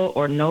having little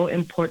or no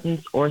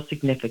importance or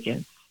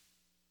significance.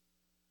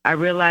 I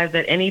realize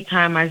that any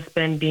time I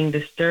spend being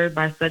disturbed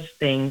by such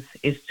things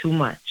is too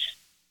much.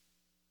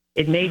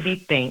 It made me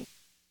think,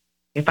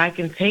 if I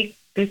can take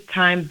this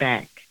time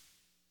back,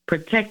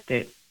 protect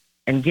it,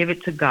 and give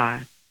it to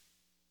God,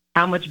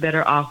 how much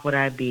better off would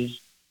I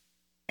be?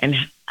 And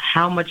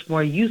how much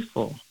more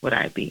useful would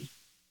I be?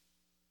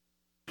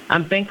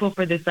 I'm thankful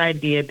for this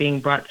idea being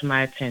brought to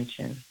my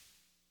attention.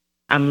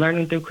 I'm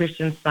learning through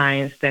Christian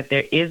Science that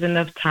there is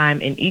enough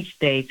time in each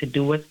day to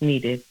do what's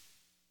needed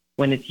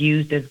when it's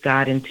used as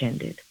God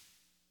intended.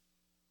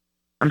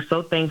 I'm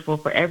so thankful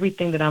for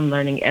everything that I'm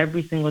learning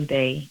every single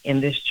day in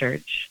this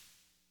church.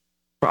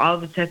 For all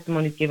of the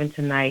testimonies given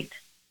tonight,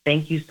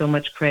 thank you so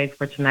much, Craig,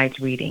 for tonight's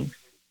readings.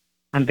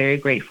 I'm very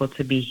grateful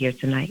to be here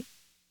tonight.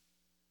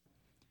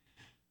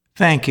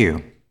 Thank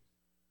you.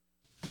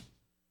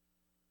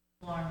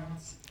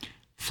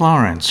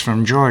 Florence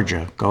from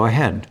Georgia, go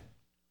ahead.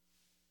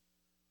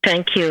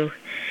 Thank you.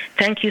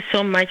 Thank you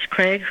so much,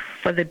 Craig,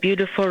 for the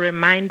beautiful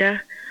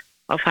reminder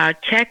of our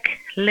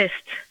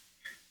checklist,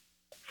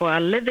 for our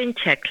living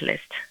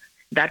checklist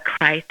that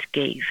Christ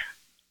gave,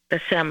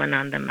 the Sermon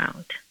on the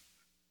Mount.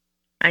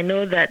 I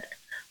know that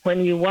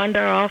when we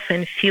wander off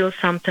and feel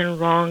something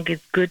wrong,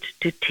 it's good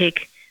to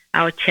take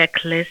our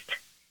checklist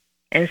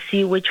and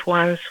see which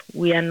ones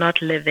we are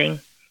not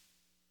living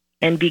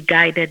and be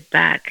guided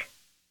back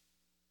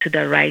to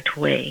the right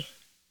way.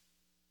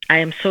 I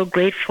am so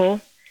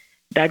grateful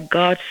that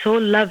God so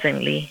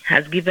lovingly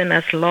has given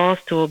us laws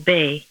to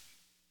obey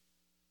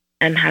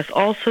and has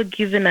also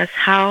given us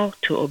how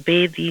to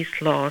obey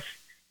these laws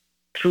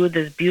through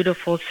this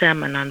beautiful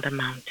Sermon on the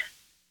Mount.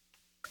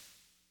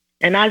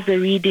 And as the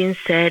reading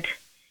said,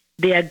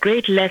 they are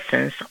great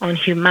lessons on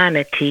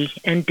humanity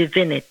and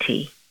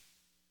divinity.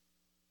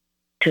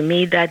 To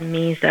me, that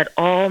means that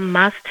all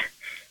must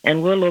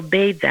and will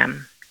obey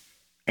them,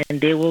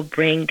 and they will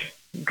bring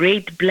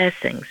great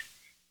blessings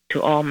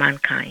to all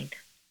mankind.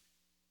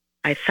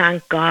 I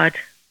thank God,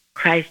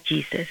 Christ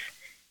Jesus,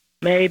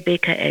 Mary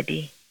Baker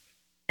Eddy,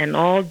 and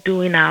all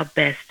doing our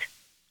best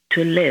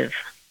to live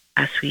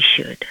as we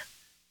should.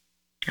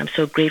 I'm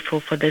so grateful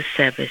for this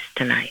service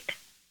tonight.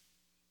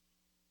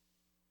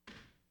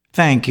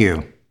 Thank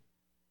you.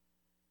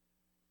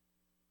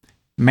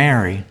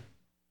 Mary.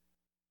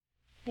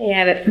 Hey, I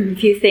have a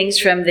few things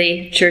from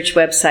the church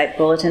website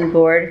bulletin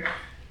board.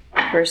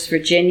 First,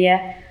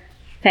 Virginia.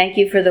 Thank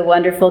you for the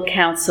wonderful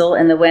counsel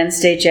in the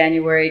Wednesday,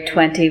 January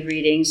 20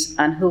 readings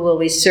on Who Will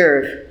We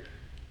Serve?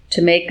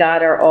 To make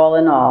God our all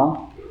in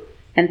all.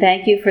 And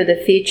thank you for the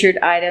featured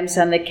items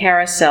on the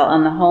carousel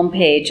on the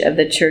homepage of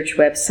the church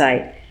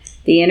website.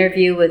 The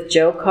interview with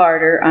Joe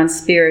Carter on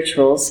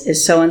spirituals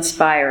is so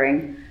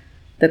inspiring.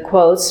 The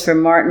quotes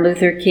from Martin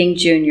Luther King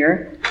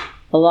Jr.,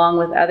 along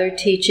with other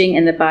teaching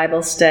in the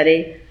Bible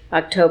study,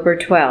 October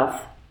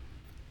 12th,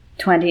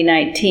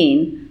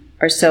 2019,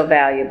 are so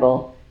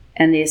valuable.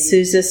 And the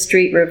Azusa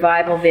Street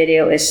Revival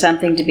video is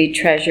something to be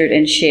treasured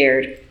and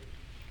shared.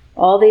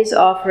 All these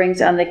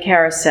offerings on the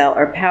carousel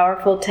are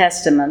powerful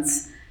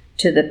testaments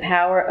to the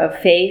power of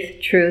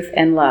faith, truth,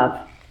 and love.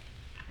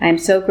 I am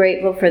so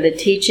grateful for the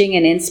teaching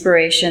and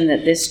inspiration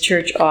that this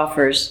church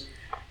offers.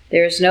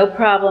 There is no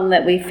problem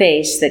that we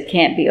face that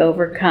can't be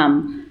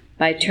overcome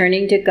by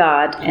turning to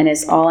God and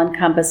His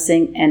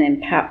all-encompassing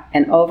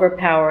and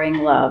overpowering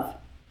love.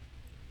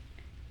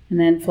 And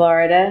then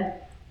Florida.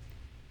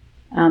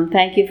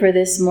 Thank you for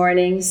this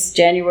morning's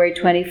January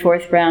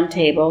 24th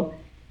roundtable.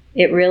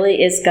 It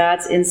really is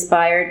God's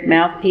inspired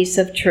mouthpiece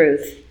of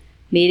truth,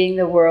 meeting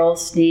the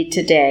world's need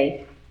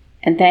today.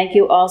 And thank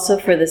you also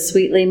for the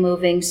sweetly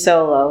moving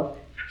solo,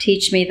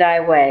 Teach Me Thy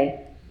Way.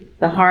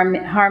 The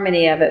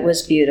harmony of it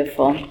was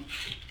beautiful.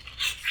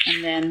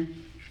 And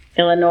then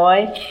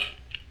Illinois.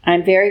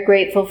 I'm very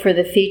grateful for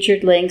the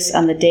featured links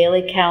on the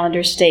daily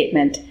calendar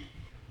statement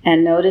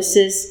and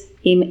notices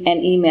and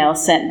emails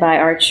sent by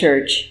our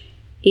church.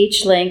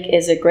 Each link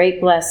is a great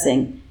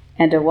blessing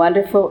and a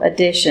wonderful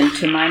addition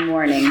to my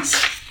mornings.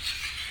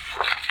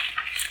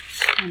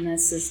 And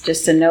this is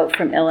just a note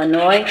from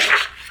Illinois.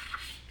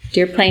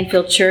 Dear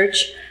Plainfield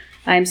Church,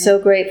 I am so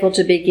grateful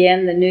to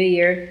begin the new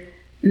year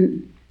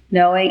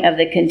knowing of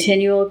the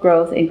continual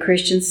growth in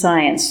Christian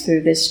Science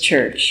through this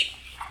church.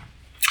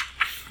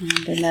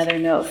 And another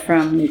note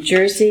from New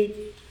Jersey.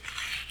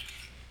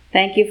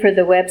 Thank you for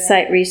the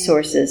website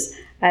resources.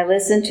 I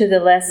listen to the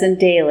lesson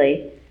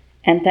daily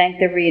and thank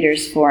the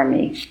readers for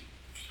me.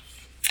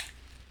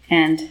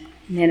 And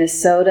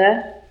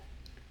Minnesota.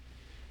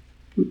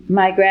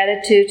 My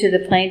gratitude to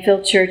the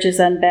Plainfield Church is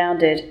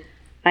unbounded.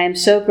 I am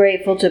so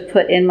grateful to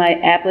put in my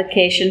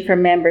application for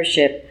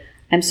membership.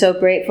 I'm so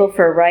grateful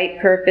for right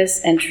purpose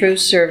and true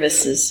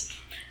services.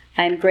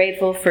 I'm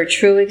grateful for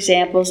true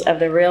examples of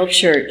the real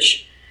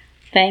church.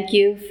 Thank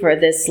you for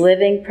this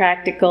living,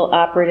 practical,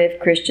 operative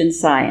Christian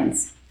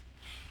Science.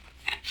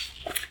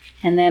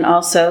 And then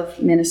also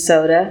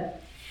Minnesota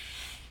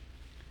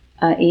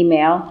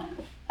email.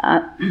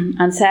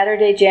 On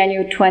Saturday,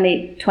 January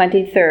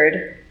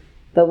 23rd,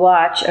 The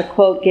Watch, a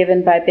quote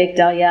given by Big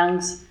Del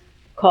Young's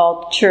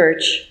called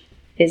Church,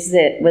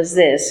 was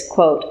this,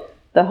 quote,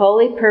 "The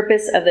holy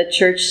purpose of the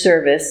church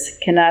service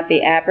cannot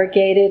be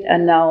abrogated,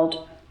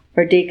 annulled,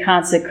 or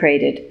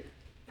deconsecrated,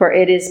 for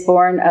it is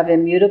born of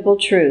immutable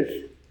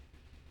truth.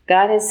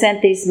 God has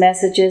sent these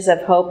messages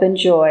of hope and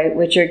joy,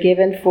 which are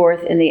given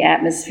forth in the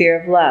atmosphere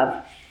of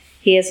love.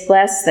 He has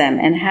blessed them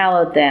and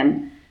hallowed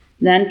them.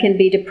 None can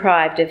be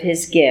deprived of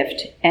his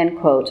gift," end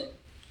quote.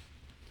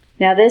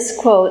 Now this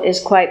quote is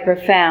quite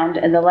profound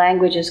and the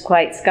language is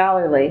quite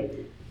scholarly,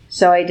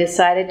 so I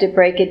decided to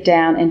break it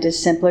down into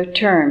simpler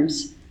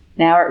terms.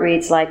 Now it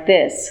reads like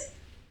this,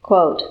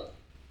 quote,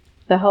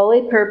 "The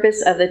holy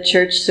purpose of the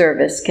church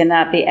service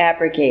cannot be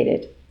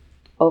abrogated,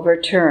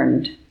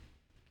 overturned,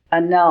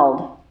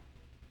 annulled,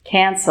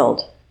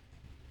 canceled,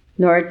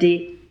 nor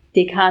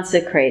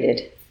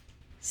deconsecrated,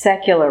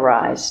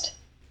 secularized,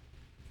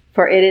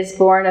 for it is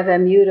born of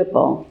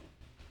immutable,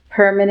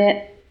 permanent,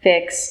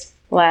 fixed,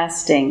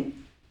 lasting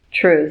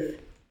truth.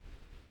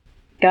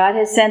 God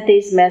has sent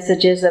these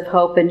messages of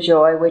hope and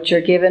joy, which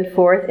are given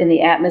forth in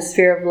the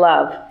atmosphere of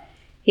love.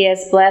 He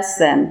has blessed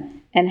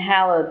them and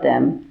hallowed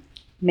them,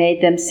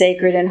 made them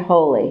sacred and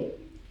holy.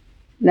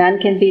 None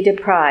can be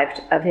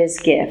deprived of his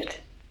gift,"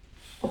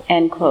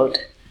 end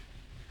quote.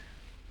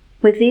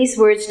 With these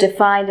words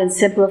defined and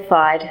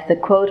simplified, the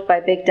quote by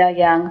Big Del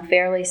Young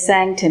fairly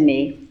sang to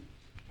me.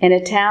 In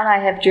a town I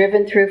have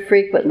driven through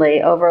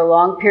frequently over a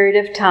long period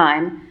of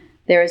time,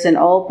 there is an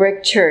old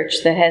brick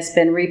church that has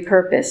been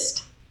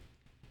repurposed.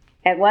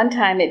 At one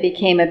time it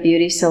became a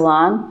beauty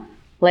salon,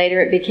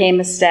 later it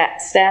became a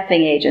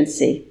staffing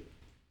agency.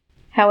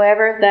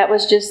 However, that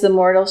was just the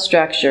mortal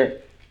structure.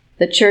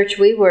 The church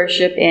we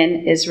worship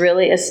in is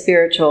really a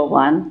spiritual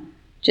one,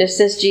 just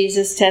as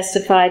Jesus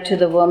testified to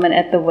the woman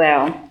at the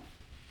well.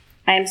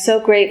 I am so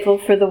grateful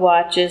for the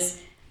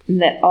watches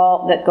that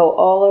go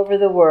all over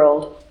the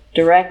world,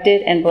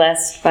 directed and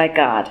blessed by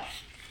God.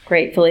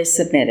 Gratefully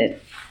submitted.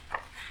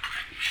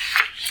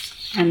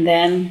 And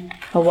then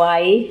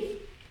Hawaii.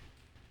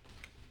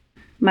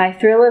 My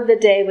thrill of the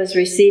day was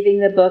receiving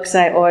the books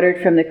I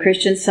ordered from the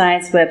Christian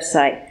Science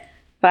website,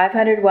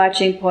 500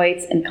 Watching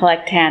Points and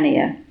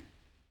Collectania.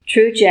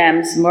 True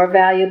gems, more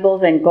valuable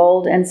than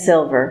gold and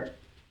silver.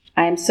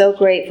 I am so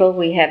grateful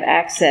we have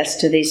access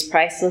to these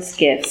priceless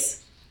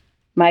gifts.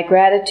 My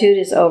gratitude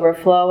is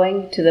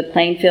overflowing to the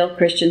Plainfield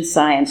Christian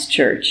Science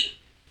Church.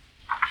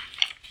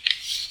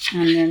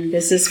 And then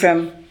this is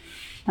from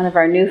one of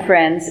our new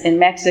friends in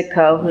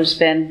Mexico who's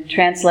been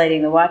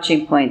translating the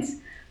Watching Points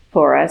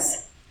for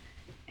us.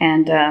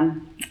 And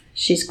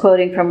she's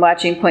quoting from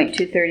Watching Point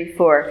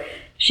 234.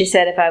 She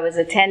said, "If I was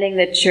attending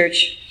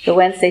the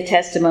Wednesday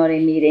testimony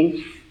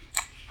meeting,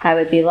 I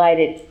would be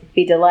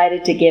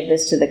delighted to give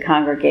this to the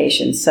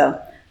congregation." So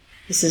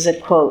this is a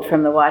quote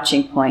from the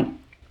Watching Point.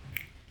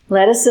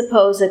 "Let us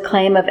suppose a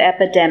claim of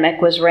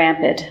epidemic was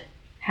rampant.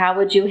 How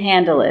would you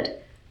handle it?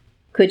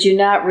 Could you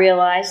not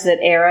realize that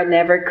error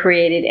never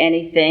created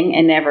anything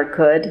and never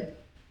could?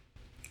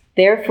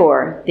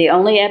 Therefore, the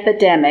only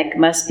epidemic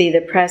must be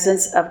the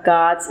presence of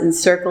God's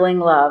encircling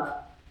love,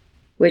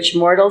 which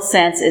mortal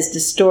sense is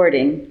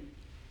distorting,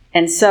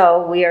 and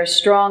so we are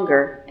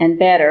stronger and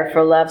better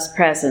for love's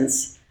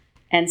presence,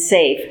 and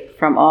safe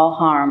from all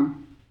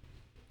harm.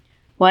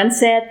 One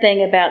sad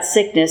thing about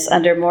sickness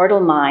under mortal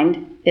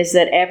mind is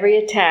that every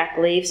attack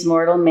leaves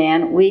mortal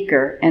man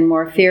weaker and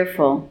more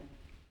fearful.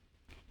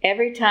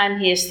 Every time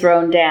he is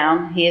thrown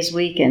down, he is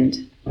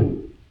weakened.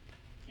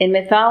 In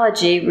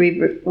mythology,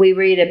 we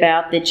read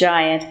about the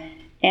giant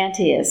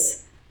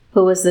Antaeus,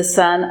 who was the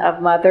son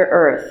of Mother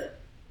Earth.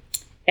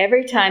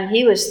 Every time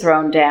he was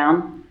thrown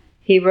down,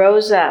 he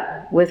rose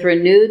up with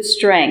renewed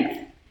strength,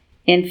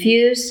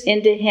 infused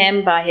into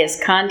him by his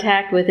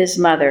contact with his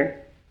mother.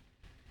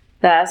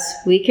 Thus,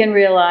 we can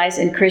realize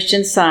in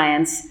Christian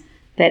Science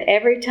that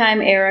every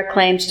time error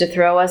claims to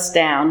throw us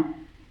down,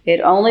 it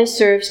only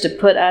serves to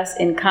put us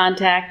in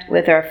contact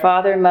with our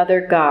Father,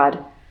 Mother,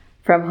 God,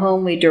 from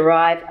whom we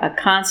derive a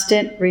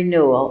constant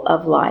renewal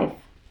of life.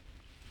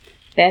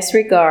 Best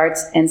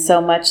regards and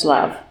so much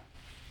love."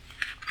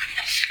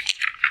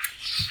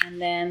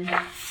 And then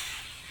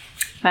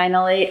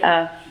finally,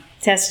 a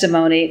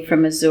testimony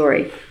from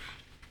Missouri.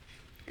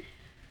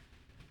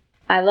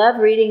 "I love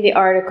reading the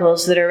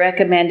articles that are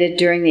recommended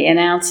during the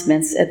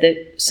announcements at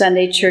the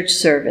Sunday church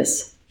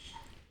service.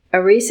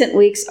 A recent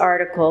week's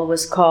article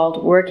was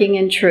called Working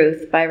in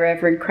Truth by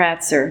Reverend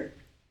Kratzer.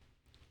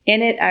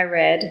 In it I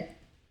read,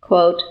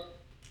 quote,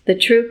 "The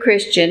true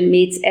Christian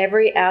meets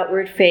every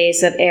outward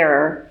phase of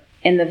error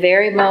in the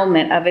very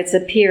moment of its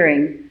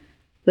appearing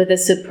with a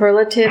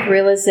superlative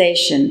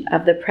realization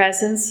of the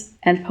presence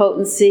and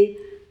potency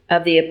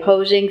of the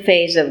opposing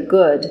phase of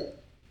good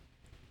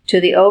to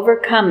the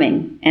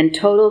overcoming and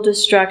total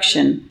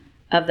destruction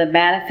of the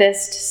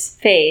manifest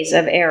phase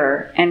of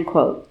error," end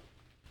quote.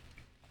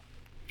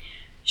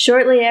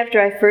 Shortly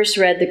after I first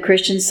read the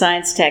Christian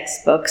Science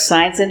textbook,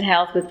 Science and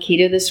Health with Key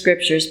to the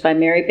Scriptures by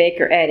Mary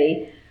Baker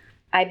Eddy,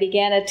 I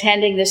began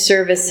attending the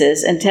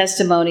services and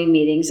testimony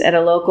meetings at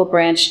a local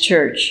branch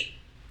church.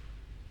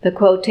 The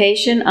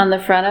quotation on the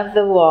front of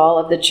the wall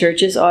of the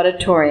church's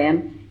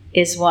auditorium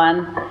is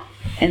one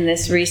in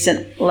this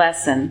recent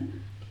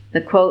lesson.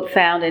 The quote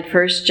found in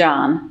 1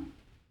 John,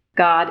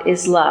 "God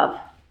is love."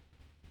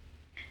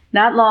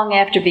 Not long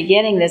after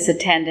beginning this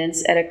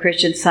attendance at a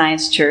Christian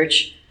Science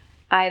church,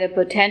 I had a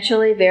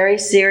potentially very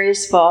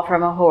serious fall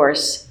from a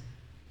horse.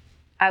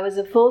 I was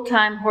a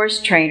full-time horse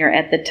trainer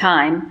at the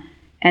time,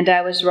 and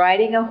I was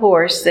riding a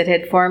horse that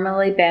had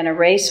formerly been a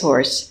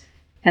racehorse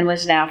and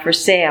was now for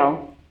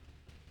sale.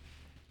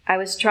 I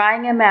was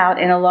trying him out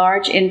in a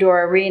large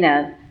indoor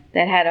arena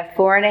that had a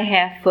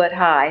 4.5-foot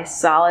high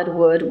solid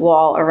wood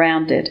wall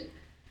around it,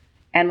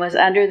 and was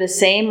under the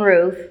same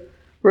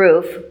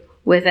roof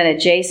with an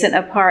adjacent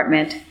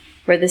apartment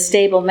where the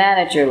stable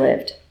manager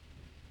lived.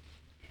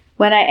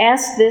 When I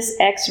asked this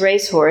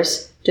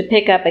ex-racehorse to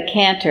pick up a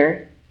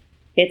canter,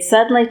 it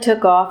suddenly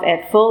took off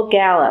at full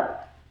gallop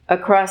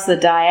across the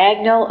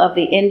diagonal of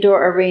the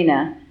indoor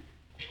arena,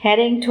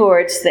 heading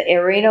towards the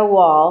arena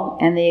wall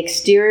and the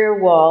exterior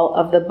wall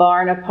of the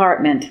barn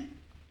apartment.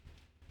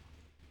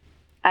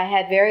 I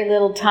had very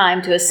little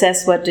time to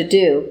assess what to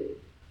do: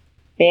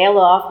 bail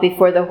off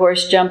before the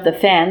horse jumped the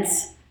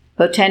fence,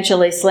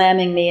 potentially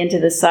slamming me into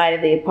the side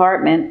of the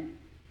apartment,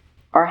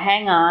 or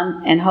hang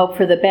on and hope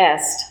for the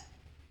best.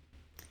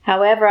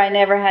 However, I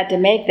never had to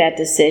make that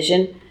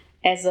decision,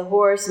 as the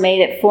horse made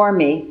it for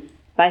me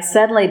by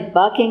suddenly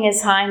bucking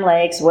his hind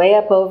legs way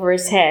up over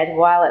his head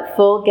while at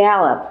full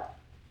gallop.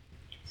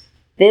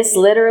 This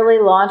literally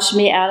launched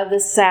me out of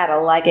the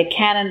saddle like a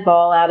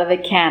cannonball out of a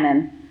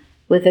cannon,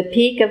 with the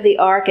peak of the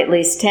arc at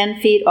least 10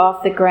 feet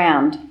off the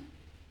ground.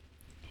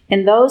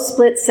 In those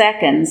split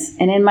seconds,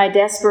 and in my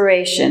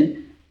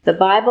desperation, the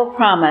Bible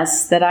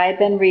promise that I had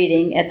been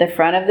reading at the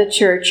front of the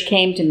church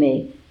came to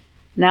me,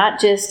 not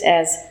just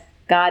as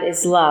God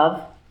is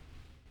love,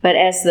 but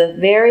as the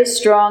very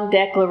strong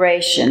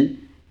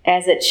declaration,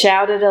 as it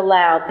shouted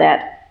aloud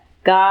that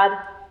God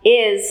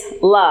is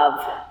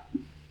love.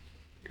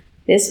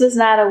 This was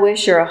not a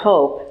wish or a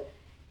hope.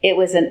 It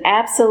was an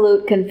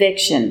absolute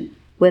conviction,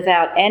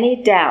 without any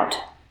doubt,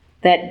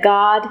 that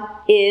God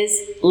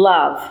is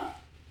love.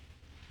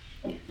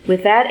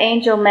 With that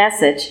angel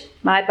message,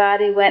 my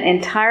body went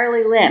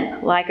entirely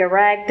limp, like a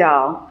rag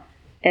doll,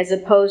 as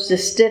opposed to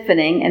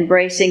stiffening and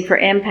bracing for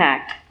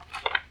impact.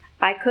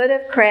 I could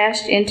have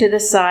crashed into the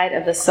side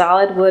of the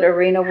solid wood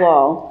arena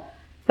wall,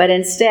 but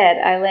instead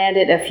I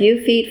landed a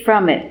few feet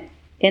from it,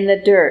 in the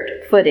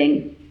dirt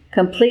footing,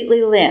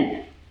 completely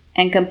limp,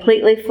 and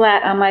completely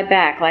flat on my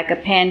back like a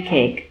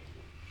pancake.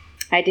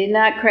 I did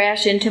not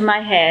crash into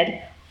my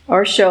head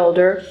or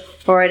shoulder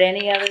or at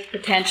any other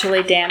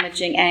potentially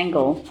damaging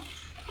angle.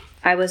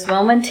 I was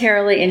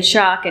momentarily in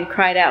shock and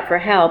cried out for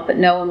help, but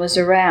no one was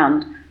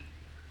around.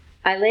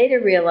 I later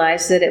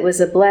realized that it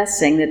was a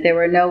blessing that there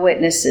were no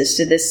witnesses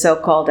to this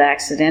so-called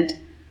accident.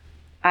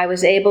 I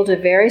was able to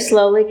very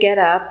slowly get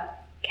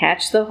up,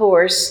 catch the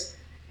horse,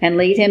 and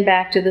lead him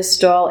back to the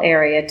stall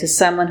area to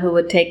someone who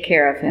would take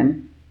care of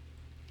him.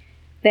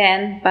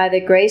 Then, by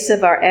the grace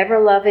of our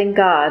ever-loving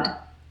God,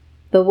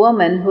 the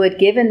woman who had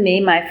given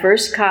me my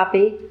first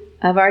copy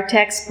of our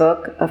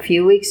textbook a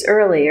few weeks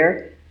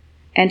earlier,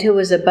 and who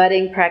was a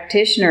budding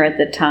practitioner at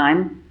the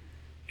time,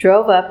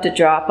 drove up to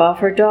drop off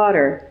her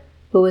daughter,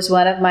 who was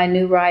one of my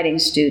new writing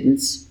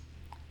students.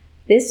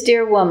 This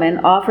dear woman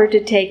offered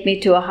to take me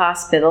to a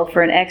hospital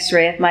for an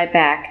x-ray of my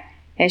back,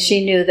 as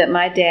she knew that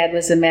my dad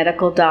was a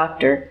medical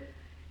doctor,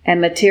 and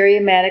materia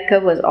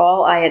medica was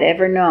all I had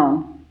ever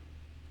known.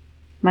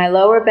 My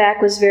lower back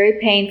was very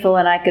painful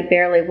and I could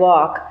barely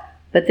walk,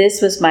 but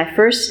this was my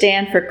first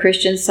stand for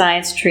Christian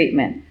Science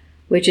treatment,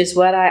 which is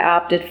what I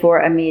opted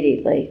for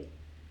immediately.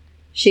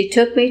 She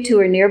took me to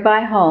her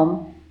nearby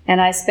home, and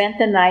I spent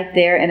the night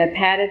there in a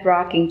padded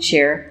rocking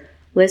chair,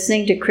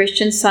 listening to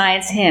Christian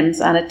Science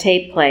hymns on a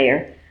tape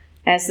player,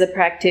 as the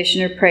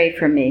practitioner prayed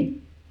for me.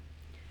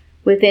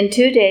 Within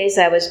 2 days,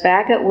 I was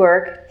back at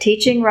work,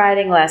 teaching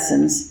writing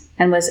lessons,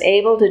 and was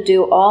able to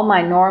do all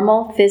my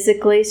normal,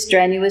 physically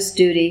strenuous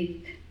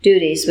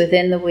duties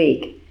within the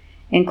week,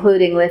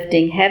 including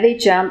lifting heavy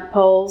jump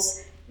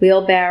poles,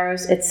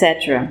 wheelbarrows,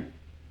 etc.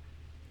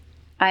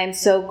 I am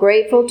so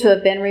grateful to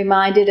have been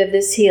reminded of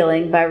this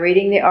healing by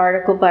reading the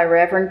article by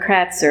Reverend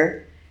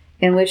Kratzer,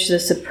 in which the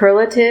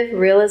superlative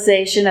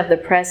realization of the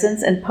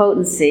presence and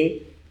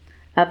potency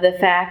of the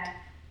fact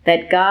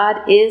that God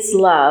is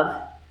love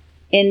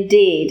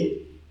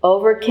indeed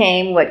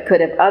overcame what could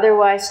have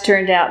otherwise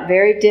turned out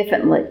very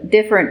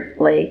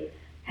differently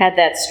had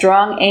that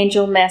strong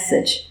angel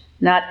message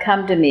not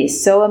come to me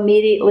so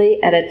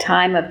immediately at a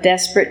time of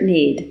desperate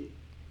need.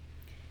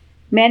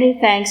 Many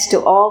thanks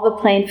to all the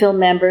Plainfield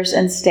members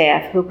and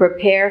staff who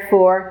prepare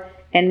for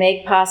and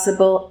make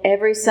possible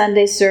every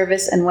Sunday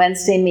service and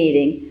Wednesday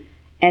meeting,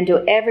 and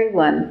to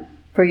everyone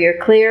for your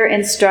clear,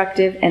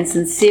 instructive, and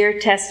sincere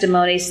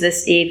testimonies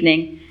this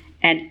evening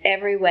and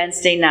every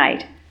Wednesday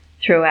night.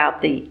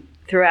 throughout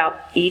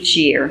each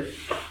year.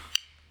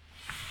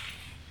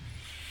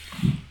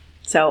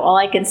 So all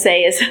I can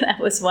say is that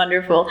was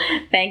wonderful.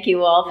 Thank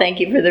you all. Thank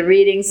you for the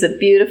readings, the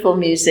beautiful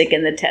music,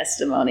 and the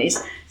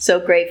testimonies. So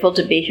grateful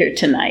to be here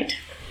tonight.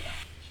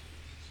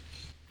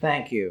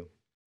 Thank you.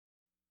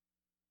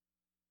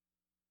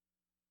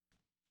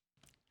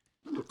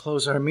 To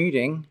close our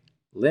meeting,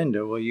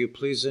 Linda, will you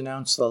please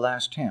announce the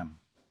last hymn?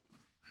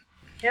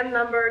 Hymn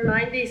number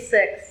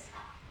 96.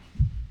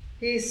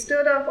 He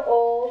stood of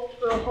old,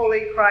 the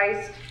Holy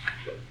Christ,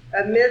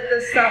 amid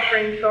the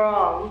suffering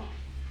throng,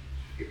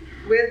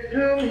 with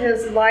whom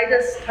his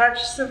lightest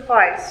touch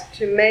sufficed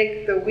to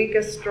make the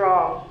weakest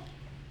strong.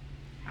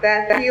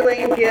 That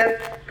healing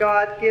gift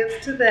God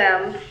gives to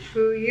them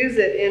who use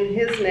it in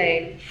his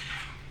name.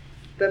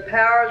 The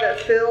power that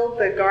filled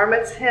the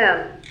garment's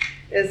hem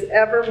is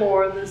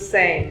evermore the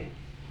same.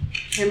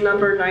 Hymn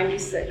number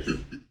 96.